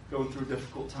going through a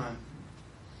difficult time.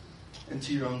 And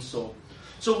to your own soul.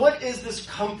 So what is this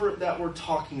comfort that we're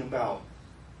talking about?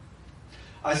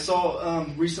 I saw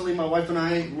recently, my wife and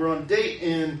I were on a date,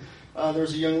 and there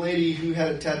was a young lady who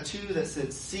had a tattoo that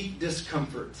said, seek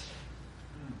discomfort.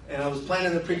 And I was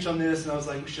planning to preach on this, and I was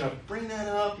like, should I bring that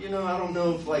up? I don't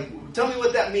know if, tell me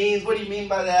what that means. What do you mean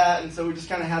by that? And so we just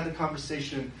kind of had the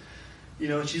conversation.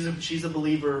 She's a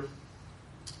believer,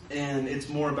 and it's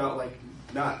more about,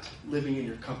 not living in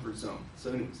your comfort zone.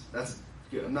 So anyways, that's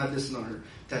good. I'm not dissing on her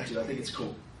tattoo. I think it's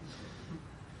cool.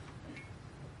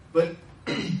 But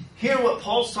here what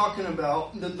Paul's talking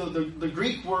about, the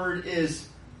Greek word is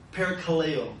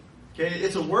parakaleo. Okay?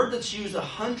 It's a word that's used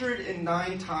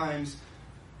 109 times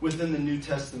within the New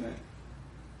Testament.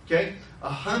 Okay?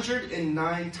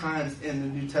 109 times in the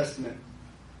New Testament.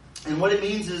 And what it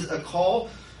means is a call,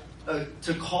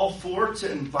 to call for,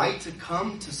 to invite, to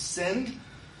come, to send,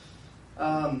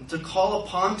 to call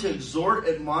upon, to exhort,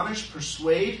 admonish,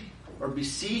 persuade, or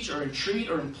beseech, or entreat,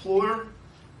 or implore,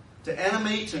 to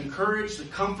animate, to encourage, to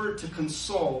comfort, to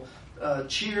console,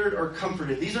 cheered, or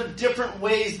comforted. These are different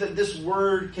ways that this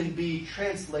word can be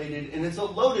translated, and it's a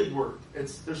loaded word.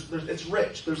 It's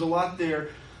rich. There's a lot there.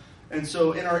 And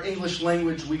so in our English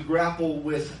language, we grapple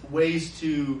with ways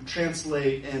to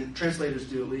translate, and translators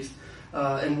do at least,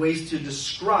 and ways to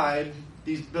describe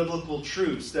these biblical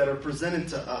truths that are presented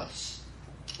to us.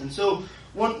 And so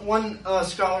one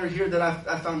scholar here that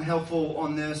I found helpful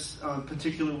on this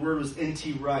particular word was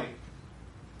N.T. Wright.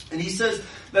 And he says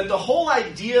that the whole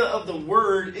idea of the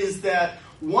word is that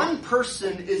one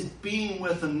person is being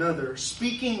with another,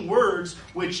 speaking words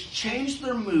which change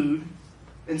their mood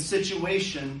and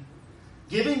situation,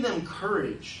 giving them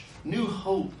courage, new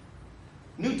hope,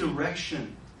 new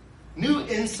direction, new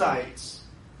insights,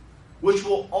 which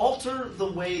will alter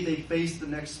the way they face the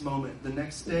next moment, the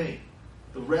next day,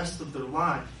 the rest of their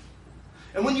life.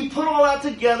 And when you put all that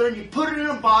together and you put it in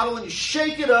a bottle and you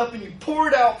shake it up and you pour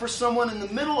it out for someone in the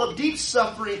middle of deep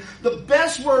suffering, the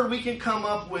best word we can come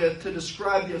up with to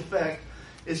describe the effect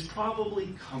is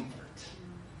probably comfort.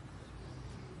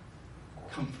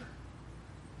 Comfort.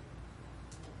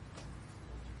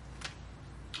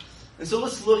 And so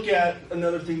let's look at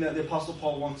another thing that the Apostle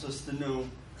Paul wants us to know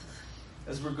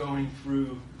as we're going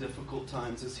through difficult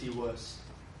times as he was.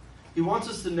 He wants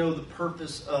us to know the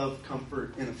purpose of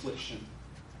comfort in affliction.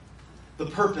 The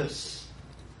purpose.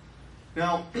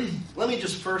 Now, let me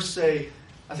just first say,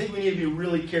 I think we need to be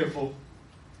really careful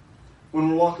when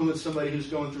we're walking with somebody who's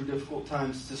going through difficult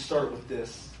times to start with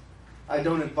this. I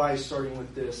don't advise starting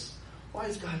with this. Why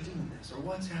is God doing this? Or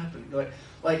what's happening?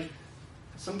 Like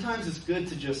sometimes it's good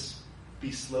to just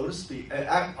be slow to speak.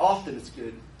 Often it's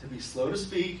good to be slow to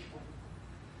speak,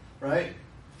 right?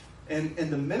 And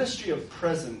the ministry of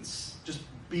presence, just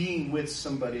being with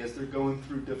somebody as they're going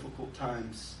through difficult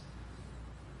times,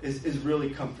 is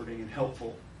really comforting and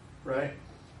helpful, right?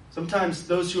 Sometimes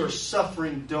those who are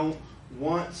suffering don't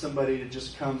want somebody to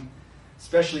just come,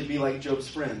 especially be like Job's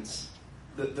friends,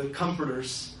 the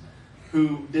comforters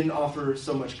who didn't offer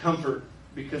so much comfort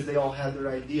because they all had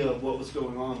their idea of what was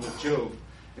going on with Job.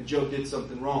 And Job did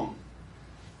something wrong.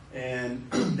 And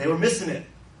they were missing it.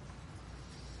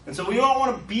 And so we don't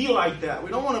want to be like that. We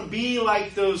don't want to be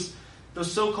like those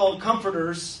so-called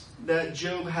comforters that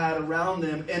Job had around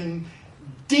them and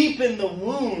deepen the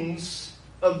wounds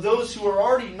of those who are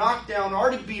already knocked down,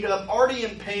 already beat up, already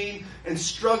in pain and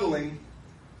struggling.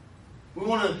 We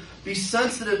want to be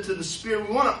sensitive to the Spirit.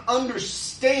 We want to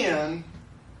understand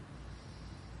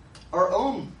our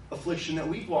own affliction that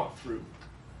we've walked through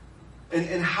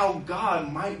and how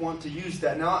God might want to use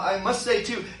that. Now, I must say,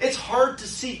 too, it's hard to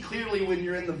see clearly when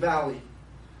you're in the valley.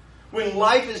 When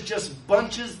life is just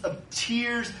bunches of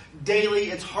tears daily,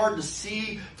 it's hard to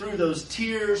see through those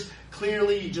tears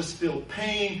clearly. You just feel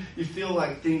pain. You feel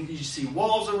like you see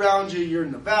walls around you. You're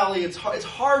in the valley. It's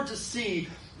hard to see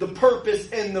the purpose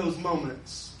in those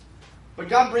moments. But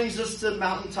God brings us to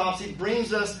mountaintops. He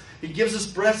gives us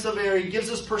breaths of air. He gives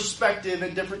us perspective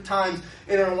at different times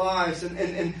in our lives.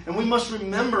 And we must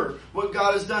remember what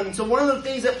God has done. And so one of the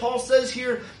things that Paul says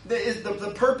here is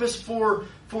the purpose for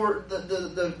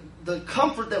the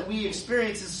comfort that we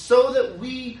experience is so that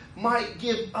we might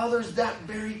give others that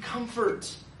very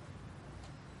comfort.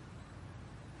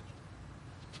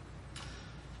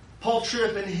 Paul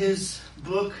Tripp, in his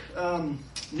book,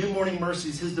 New Morning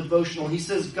Mercies, his devotional, he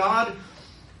says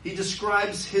he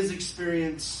describes his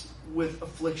experience with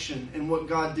affliction and what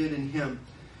God did in him.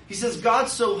 He says, God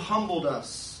so humbled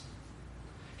us.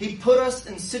 He put us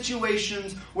in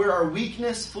situations where our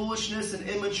weakness, foolishness, and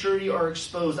immaturity are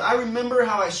exposed. I remember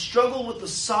how I struggled with the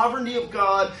sovereignty of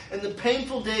God in the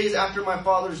painful days after my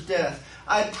father's death.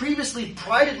 I had previously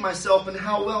prided myself in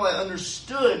how well I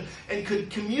understood and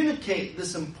could communicate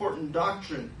this important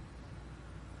doctrine.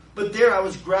 But there I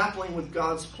was grappling with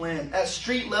God's plan. At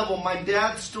street level, my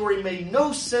dad's story made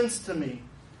no sense to me.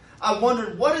 I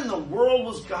wondered, what in the world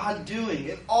was God doing?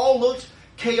 It all looked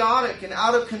chaotic and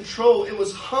out of control. It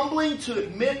was humbling to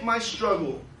admit my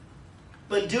struggle.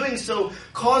 But doing so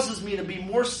causes me to be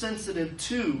more sensitive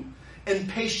to and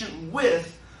patient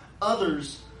with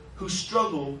others who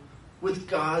struggle with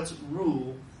God's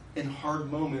rule in hard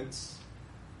moments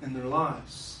in their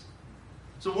lives.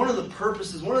 So one of the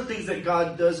purposes, one of the things that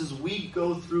God does as we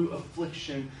go through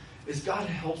affliction is God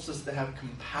helps us to have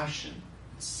compassion,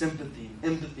 sympathy,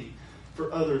 and empathy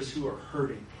for others who are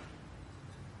hurting.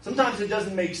 Sometimes it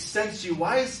doesn't make sense to you.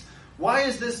 Why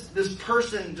is this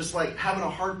person just like having a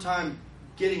hard time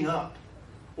getting up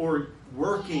or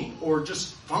working or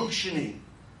just functioning?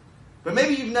 But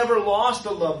maybe you've never lost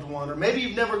a loved one, or maybe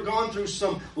you've never gone through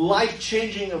some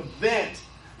life-changing event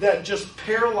that just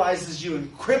paralyzes you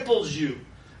and cripples you.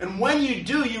 And when you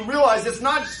do, you realize it's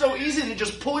not so easy to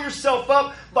just pull yourself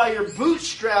up by your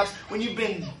bootstraps when you've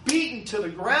been beaten to the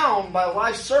ground by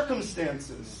life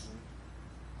circumstances.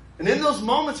 And in those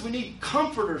moments, we need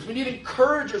comforters, we need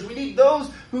encouragers, we need those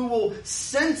who will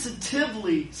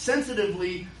sensitively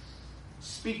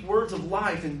speak words of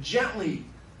life and gently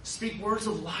speak words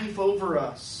of life over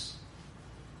us.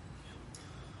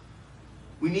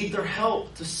 We need their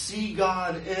help to see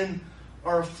God in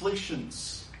our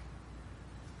afflictions.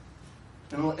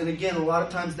 And again, a lot of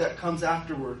times that comes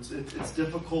afterwards. It's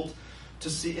difficult to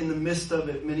see in the midst of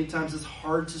it. Many times it's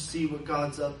hard to see what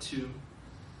God's up to.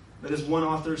 But as one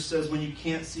author says, when you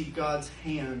can't see God's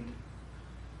hand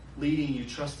leading you,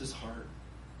 trust His heart.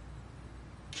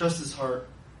 Trust His heart.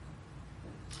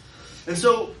 And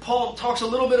so Paul talks a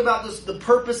little bit about the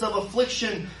purpose of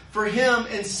affliction for him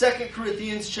in 2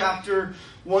 Corinthians chapter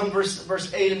 1,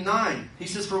 verse 8 and 9. He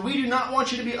says, "For we do not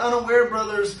want you to be unaware,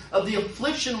 brothers, of the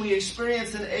affliction we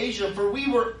experienced in Asia, for we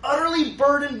were utterly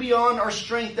burdened beyond our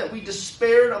strength that we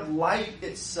despaired of life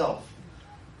itself."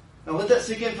 Now let that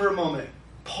sink in for a moment.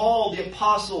 Paul, the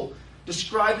apostle,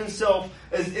 described himself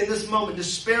as, in this moment,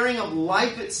 despairing of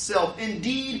life itself.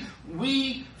 Indeed,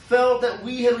 we felt that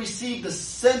we had received the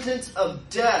sentence of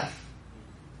death.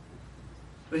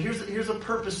 But here's a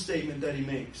purpose statement that he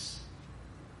makes.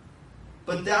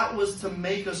 But that was to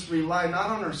make us rely not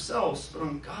on ourselves, but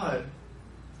on God,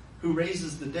 who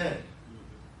raises the dead.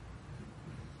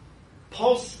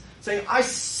 Paul's saying, I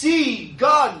see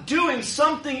God doing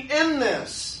something in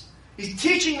this. He's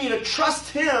teaching me to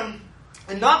trust Him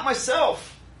and not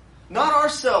myself, not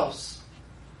ourselves.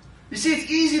 You see,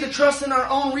 it's easy to trust in our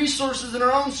own resources and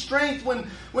our own strength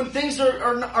when things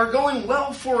are going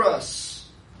well for us.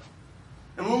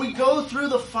 And when we go through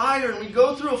the fire and we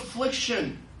go through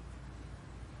affliction,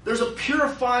 there's a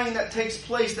purifying that takes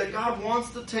place, that God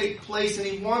wants to take place, and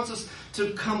He wants us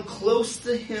to come close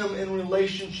to Him in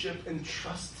relationship and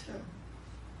trust Him.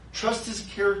 Trust His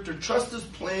character, trust His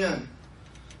plan,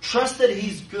 trust that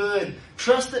He's good,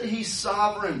 trust that He's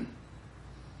sovereign.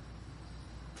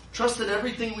 Trust that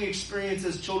everything we experience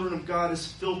as children of God is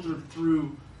filtered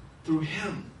through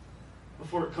Him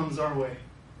before it comes our way.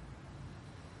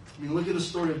 I mean, look at the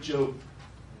story of Job.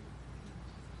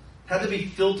 Had to be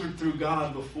filtered through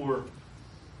God before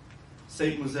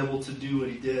Satan was able to do what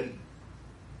he did.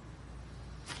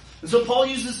 And so Paul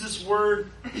uses this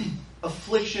word,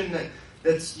 affliction,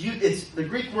 that's the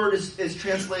Greek word is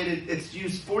translated, it's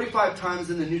used 45 times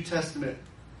in the New Testament.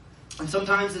 And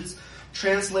sometimes it's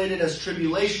translated as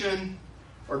tribulation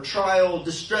or trial,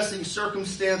 distressing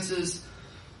circumstances.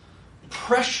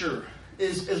 Pressure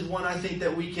is one I think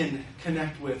that we can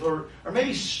connect with. Or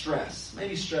maybe stress.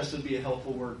 Maybe stress would be a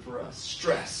helpful word for us.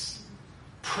 Stress.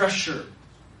 Pressure.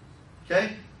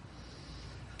 Okay?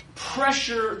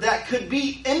 Pressure that could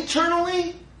be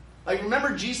internally. Like,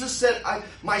 remember Jesus said,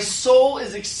 my soul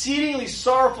is exceedingly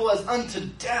sorrowful as unto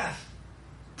death.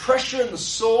 Pressure in the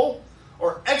soul.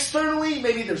 Or externally,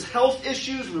 maybe there's health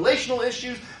issues, relational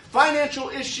issues, financial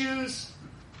issues.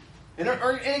 And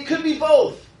it could be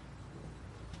both.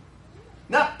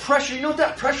 Not pressure. You know what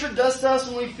that pressure does to us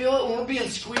when we feel it, when we're being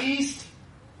squeezed?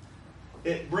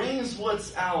 It brings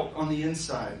what's out on the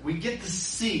inside. We get to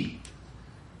see.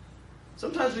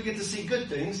 Sometimes we get to see good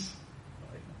things.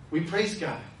 We praise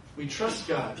God. We trust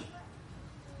God.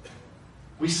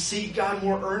 We seek God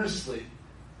more earnestly.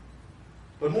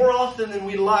 But more often than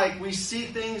we like, we see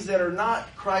things that are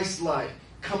not Christ-like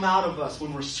come out of us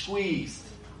when we're squeezed.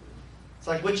 It's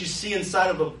like what you see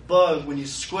inside of a bug when you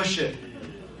squish it.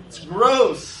 It's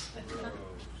gross.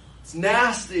 It's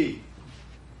nasty.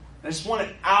 I just want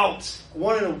it out. I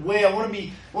want it away. I want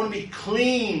to be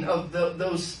clean of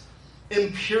those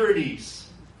impurities.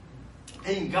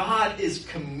 And God is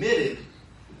committed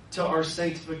to our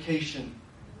sanctification.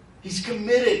 He's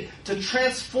committed to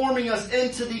transforming us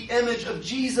into the image of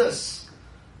Jesus.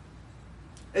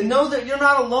 And know that you're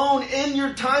not alone in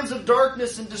your times of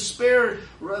darkness and despair.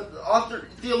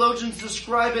 Theologians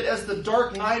describe it as the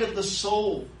dark night of the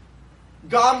soul.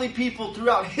 Godly people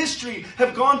throughout history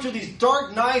have gone through these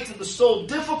dark nights of the soul,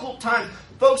 difficult times.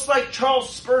 Folks like Charles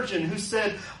Spurgeon, who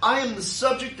said, I am the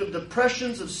subject of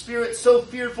depressions of spirit so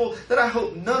fearful that I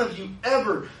hope none of you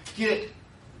ever get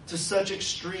to such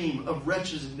extreme of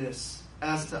wretchedness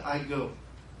as to I go.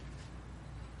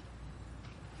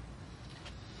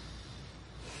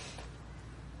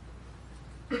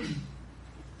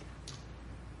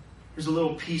 Here's a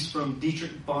little piece from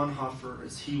Dietrich Bonhoeffer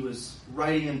as he was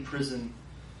writing in prison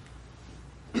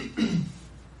in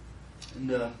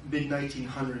the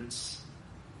mid-1900s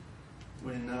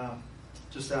when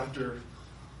just after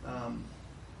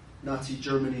Nazi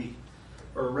Germany,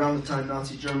 or around the time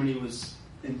Nazi Germany was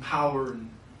in power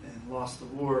and lost the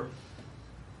war.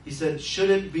 He said, should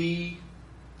it be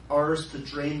ours to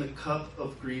drain the cup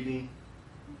of grieving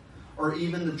or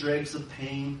even the dregs of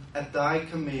pain, at thy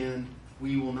command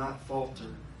we will not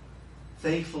falter,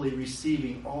 thankfully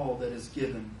receiving all that is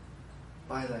given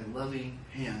by thy loving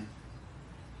hand.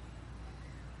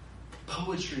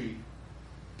 Poetry,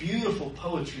 beautiful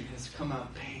poetry has come out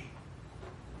of pain.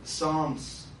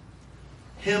 Psalms,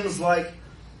 hymns like,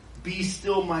 be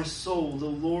still my soul, the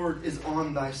Lord is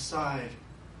on thy side.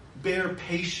 Bear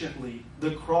patiently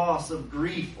the cross of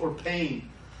grief or pain.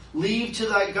 Leave to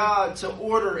thy God to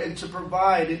order and to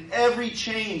provide. In every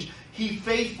change, he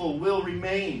faithful will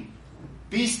remain.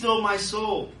 Be still my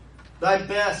soul, thy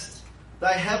best,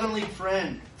 thy heavenly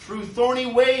friend. Through thorny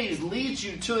ways leads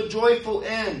you to a joyful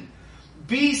end.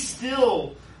 Be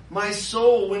still my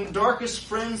soul when darkest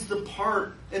friends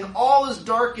depart, and all is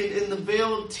darkened in the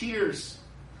veil of tears.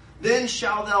 Then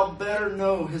shalt thou better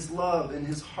know his love and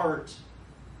his heart,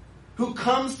 who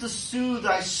comes to soothe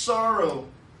thy sorrow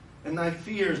and thy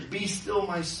fears. Be still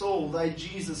my soul, thy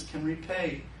Jesus can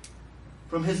repay.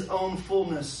 From his own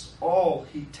fullness, all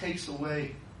he takes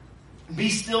away. Be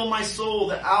still, my soul,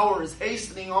 the hour is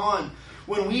hastening on,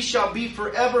 when we shall be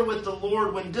forever with the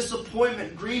Lord, when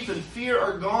disappointment, grief, and fear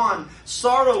are gone,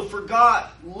 sorrow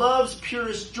forgot, love's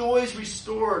purest joys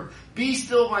restored. Be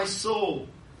still, my soul,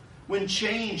 when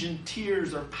change and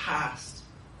tears are past,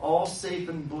 all safe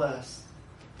and blessed,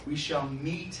 we shall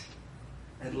meet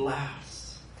at last.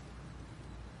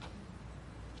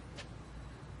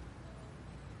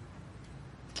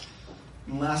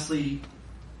 And lastly,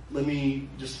 let me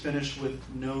just finish with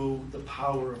know the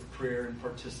power of prayer and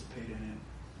participate in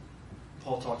it.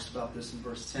 Paul talks about this in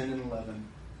verse 10 and 11.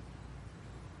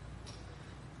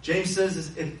 James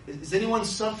says, is anyone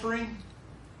suffering?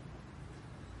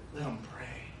 Let him pray.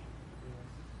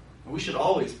 And we should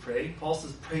always pray. Paul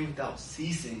says, pray without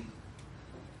ceasing.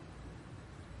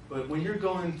 But when you're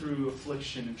going through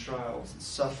affliction and trials and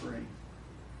suffering,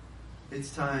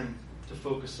 it's time to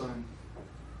focus on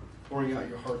pouring out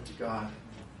your heart to God.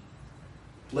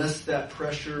 Lest that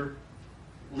pressure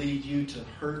lead you to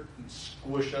hurt and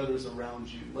squish others around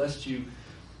you. Lest you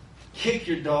kick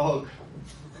your dog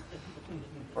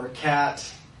or cat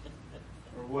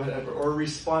or whatever. Or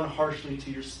respond harshly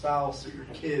to your spouse or your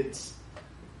kids.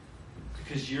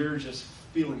 Because you're just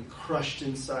feeling crushed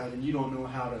inside and you don't know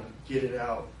how to get it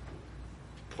out.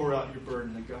 Pour out your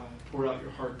burden to God. Pour out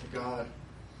your heart to God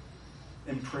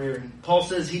in prayer. And Paul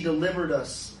says he delivered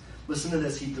us. Listen to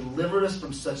this. He delivered us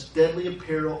from such deadly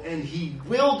apparel, and he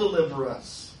will deliver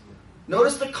us.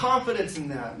 Notice the confidence in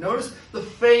that. Notice the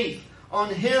faith.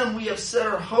 On him we have set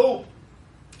our hope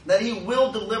that he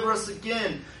will deliver us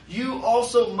again. You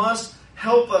also must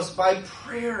help us by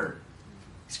prayer.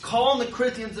 He's calling the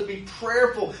Corinthians to be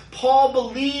prayerful. Paul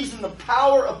believes in the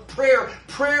power of prayer.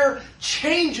 Prayer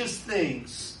changes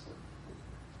things.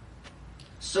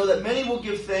 So that many will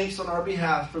give thanks on our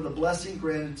behalf for the blessing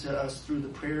granted to us through the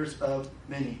prayers of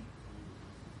many.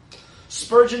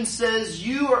 Spurgeon says,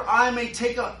 you or I may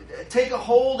take a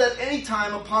hold at any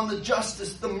time upon the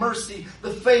justice, the mercy,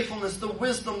 the faithfulness, the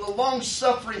wisdom, the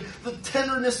long-suffering, the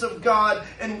tenderness of God,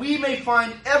 and we may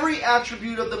find every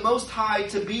attribute of the Most High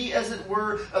to be, as it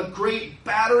were, a great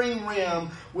battering ram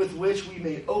with which we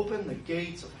may open the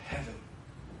gates of heaven.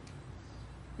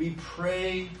 We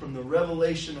pray from the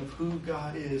revelation of who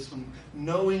God is, from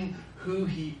knowing who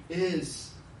He is.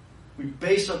 We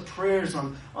base our prayers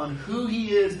on who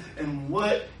He is and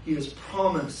what He has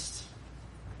promised.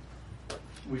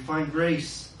 We find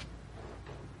grace.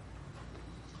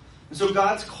 And so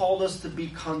God's called us to be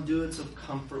conduits of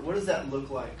comfort. What does that look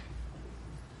like?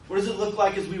 What does it look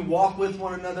like as we walk with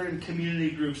one another in community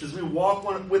groups, as we walk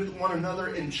with one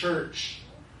another in church?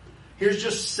 Here's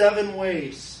just 7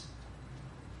 ways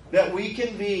that we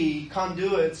can be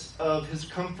conduits of His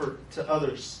comfort to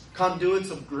others. Conduits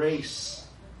of grace.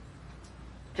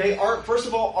 Okay, first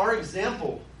of all, our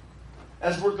example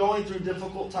as we're going through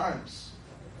difficult times.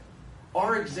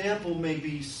 Our example may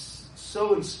be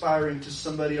so inspiring to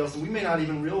somebody else, and we may not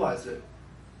even realize it.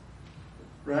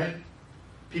 Right?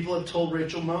 People have told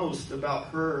Rachel Most about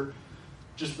her,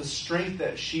 just the strength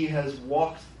that she has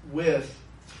walked with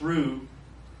through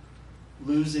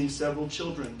losing several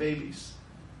children, babies.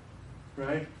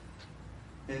 Right?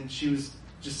 And she was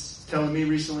just telling me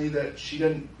recently that she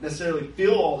doesn't necessarily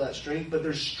feel all that strength, but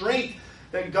there's strength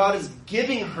that God is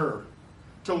giving her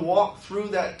to walk through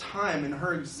that time. And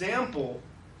her example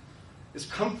is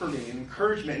comforting and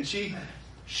encouragement. And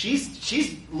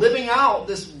she's living out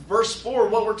this verse 4,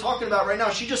 what we're talking about right now.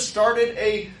 She just started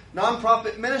a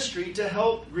nonprofit ministry to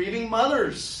help grieving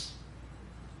mothers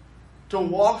to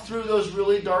walk through those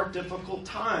really dark, difficult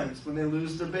times when they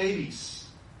lose their babies.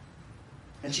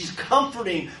 And she's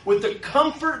comforting with the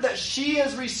comfort that she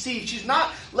has received. She's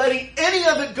not letting any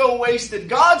of it go wasted.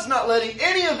 God's not letting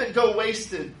any of it go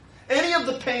wasted. Any of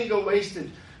the pain go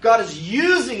wasted. God is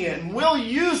using it and will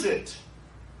use it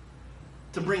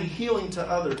to bring healing to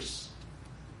others.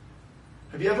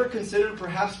 Have you ever considered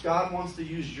perhaps God wants to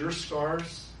use your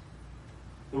scars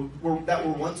that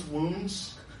were once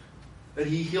wounds that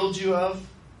He healed you of,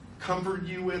 comforted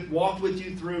you with, walked with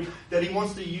you through, that He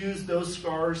wants to use those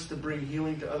scars to bring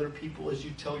healing to other people as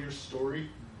you tell your story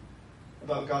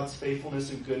about God's faithfulness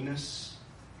and goodness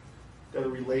that are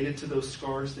related to those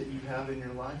scars that you have in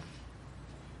your life?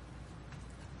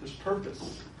 There's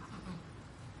purpose.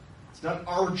 It's not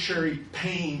arbitrary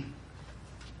pain,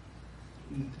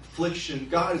 affliction.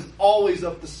 God is always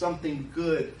up to something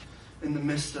good in the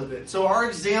midst of it. So our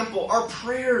example, our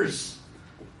prayers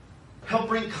help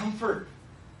bring comfort.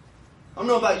 I don't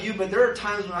know about you, but there are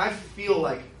times when I feel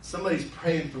like somebody's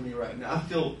praying for me right now. I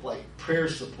feel like prayer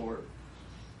support.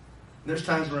 There's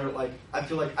times where like I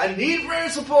feel like I need prayer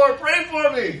support. Pray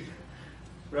for me,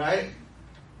 right?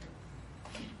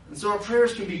 And so our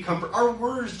prayers can be comfort. Our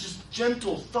words, just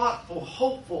gentle, thoughtful,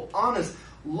 hopeful, honest,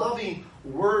 loving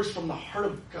words from the heart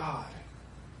of God,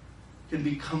 can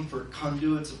be comfort,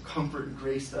 conduits of comfort and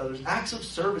grace to others. Acts of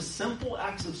service, simple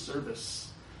acts of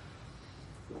service.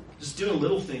 Just doing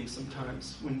little things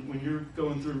sometimes when you're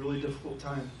going through a really difficult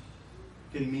time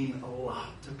can mean a lot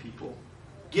to people.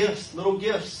 Gifts, little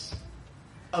gifts.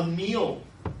 A meal.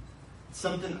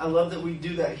 Something, I love that we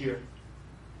do that here.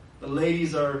 The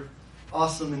ladies are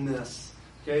awesome in this.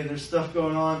 Okay, there's stuff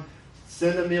going on.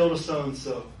 Send a meal to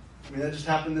so-and-so. I mean, that just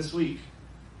happened this week.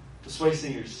 The Sway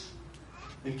Singers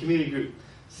in community group.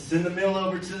 Send the meal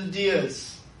over to the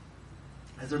Diaz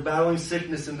as they're battling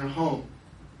sickness in their home.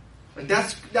 Like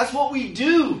that's what we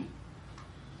do.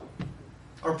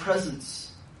 Our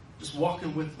presence. Just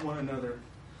walking with one another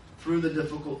through the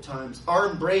difficult times.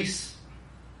 Our embrace.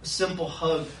 A simple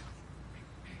hug.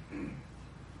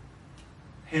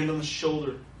 Hand on the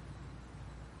shoulder.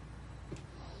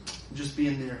 Just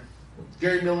being there.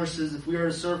 Gary Miller says, if we are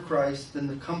to serve Christ, then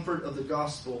the comfort of the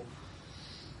gospel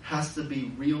has to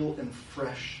be real and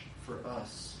fresh for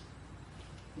us.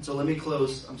 And so let me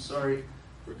close. I'm sorry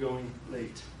for going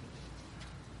late.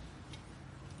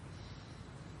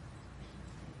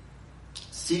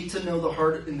 Seek to know the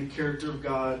heart and the character of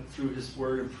God through His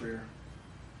Word and prayer.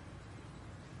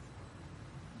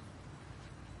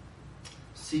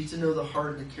 Seek to know the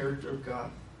heart and the character of God.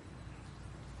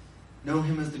 Know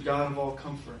Him as the God of all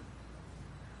comfort.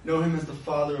 Know Him as the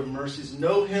Father of mercies.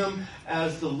 Know Him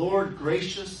as the Lord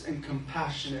gracious and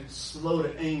compassionate, slow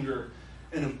to anger,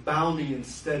 and abounding in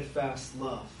steadfast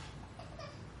love.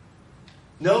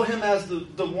 Know Him as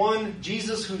the one,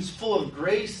 Jesus, who's full of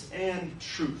grace and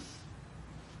truth.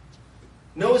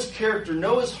 Know His character.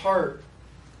 Know His heart.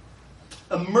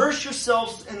 Immerse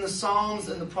yourselves in the Psalms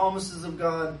and the promises of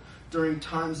God during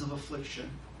times of affliction.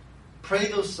 Pray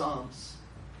those Psalms.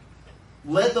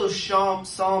 Let those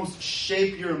Psalms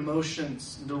shape your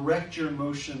emotions, direct your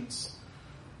emotions,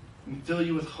 and fill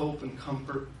you with hope and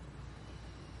comfort.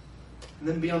 And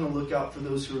then be on the lookout for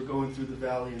those who are going through the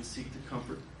valley and seek to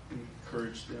comfort and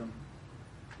encourage them.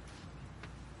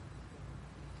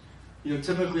 You know,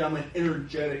 typically I'm an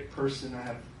energetic person. I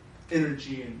have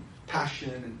energy and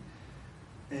passion,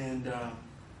 and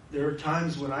there are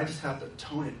times when I just have to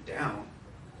tone it down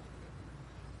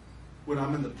when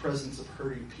I'm in the presence of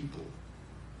hurting people.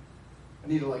 I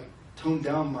need to tone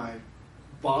down my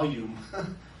volume.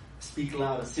 Speak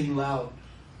loud, sing loud.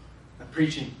 I'm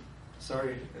preaching.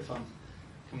 Sorry if I'm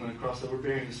coming across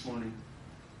overbearing this morning.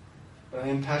 But I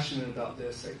am passionate about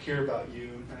this. I care about you.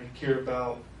 And I care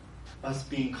about us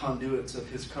being conduits of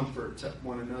His comfort to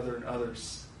one another and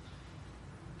others.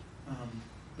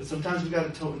 But sometimes we've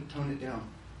got to tone it down.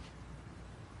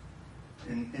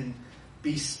 And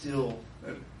be still.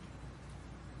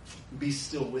 Be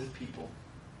still with people.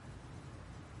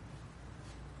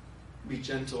 Be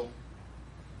gentle.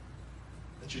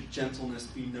 Let your gentleness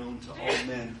be known to all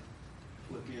men.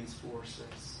 Philippians 4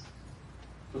 says.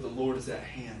 For the Lord is at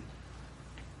hand.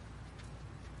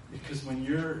 Because when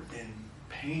you're in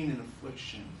pain and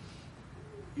affliction,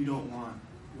 you don't want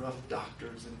rough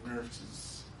doctors and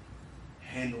nurses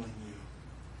handling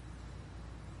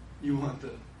you. You want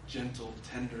the gentle,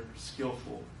 tender,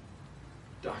 skillful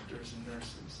doctors and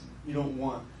nurses. You don't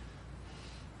want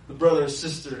the brother or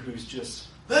sister who's just,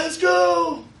 let's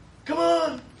go! Come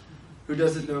on! Who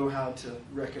doesn't know how to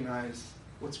recognize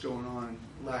what's going on,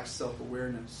 lacks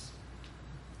self-awareness.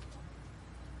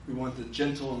 We want the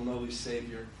gentle and lowly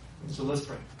Savior. So let's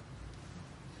pray.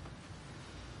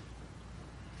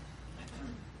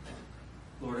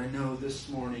 Lord, I know this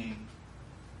morning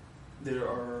there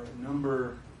are a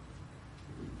number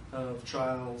of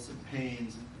trials and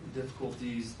pains and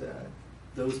difficulties that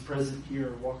those present here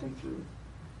are walking through.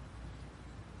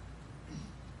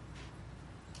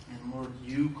 And Lord,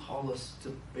 you call us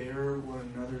to bear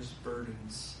one another's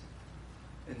burdens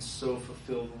and so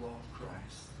fulfill the law of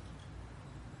Christ.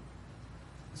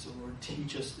 So Lord,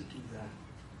 teach us to do that.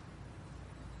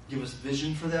 Give us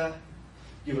vision for that.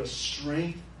 Give us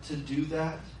strength to do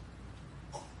that.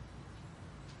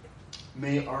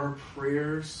 May our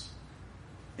prayers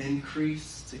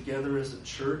increase together as a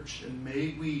church, and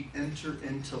may we enter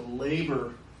into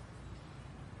labor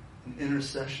and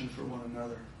intercession for one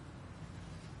another.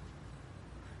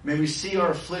 May we see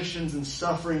our afflictions and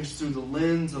sufferings through the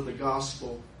lens of the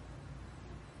gospel.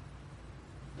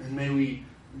 And may we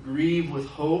grieve with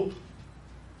hope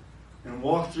and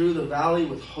walk through the valley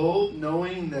with hope,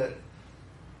 knowing that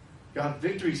God,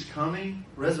 victory is coming,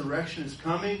 resurrection is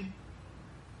coming.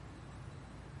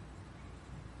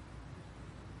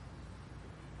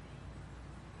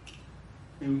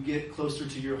 May we get closer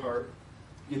to your heart,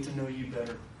 get to know you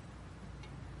better,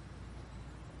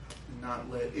 and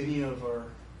not let any of our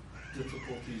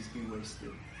difficulties be wasted.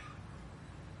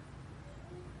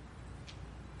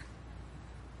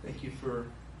 Thank you for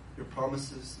your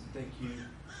promises, and thank you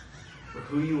for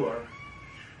who you are.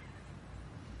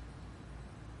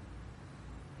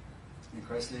 In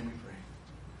Christ's name we pray.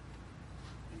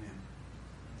 Amen.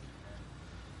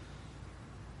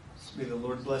 So may the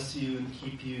Lord bless you and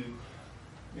keep you.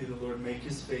 May the Lord make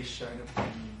his face shine upon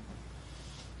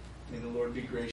you. May the Lord be gracious.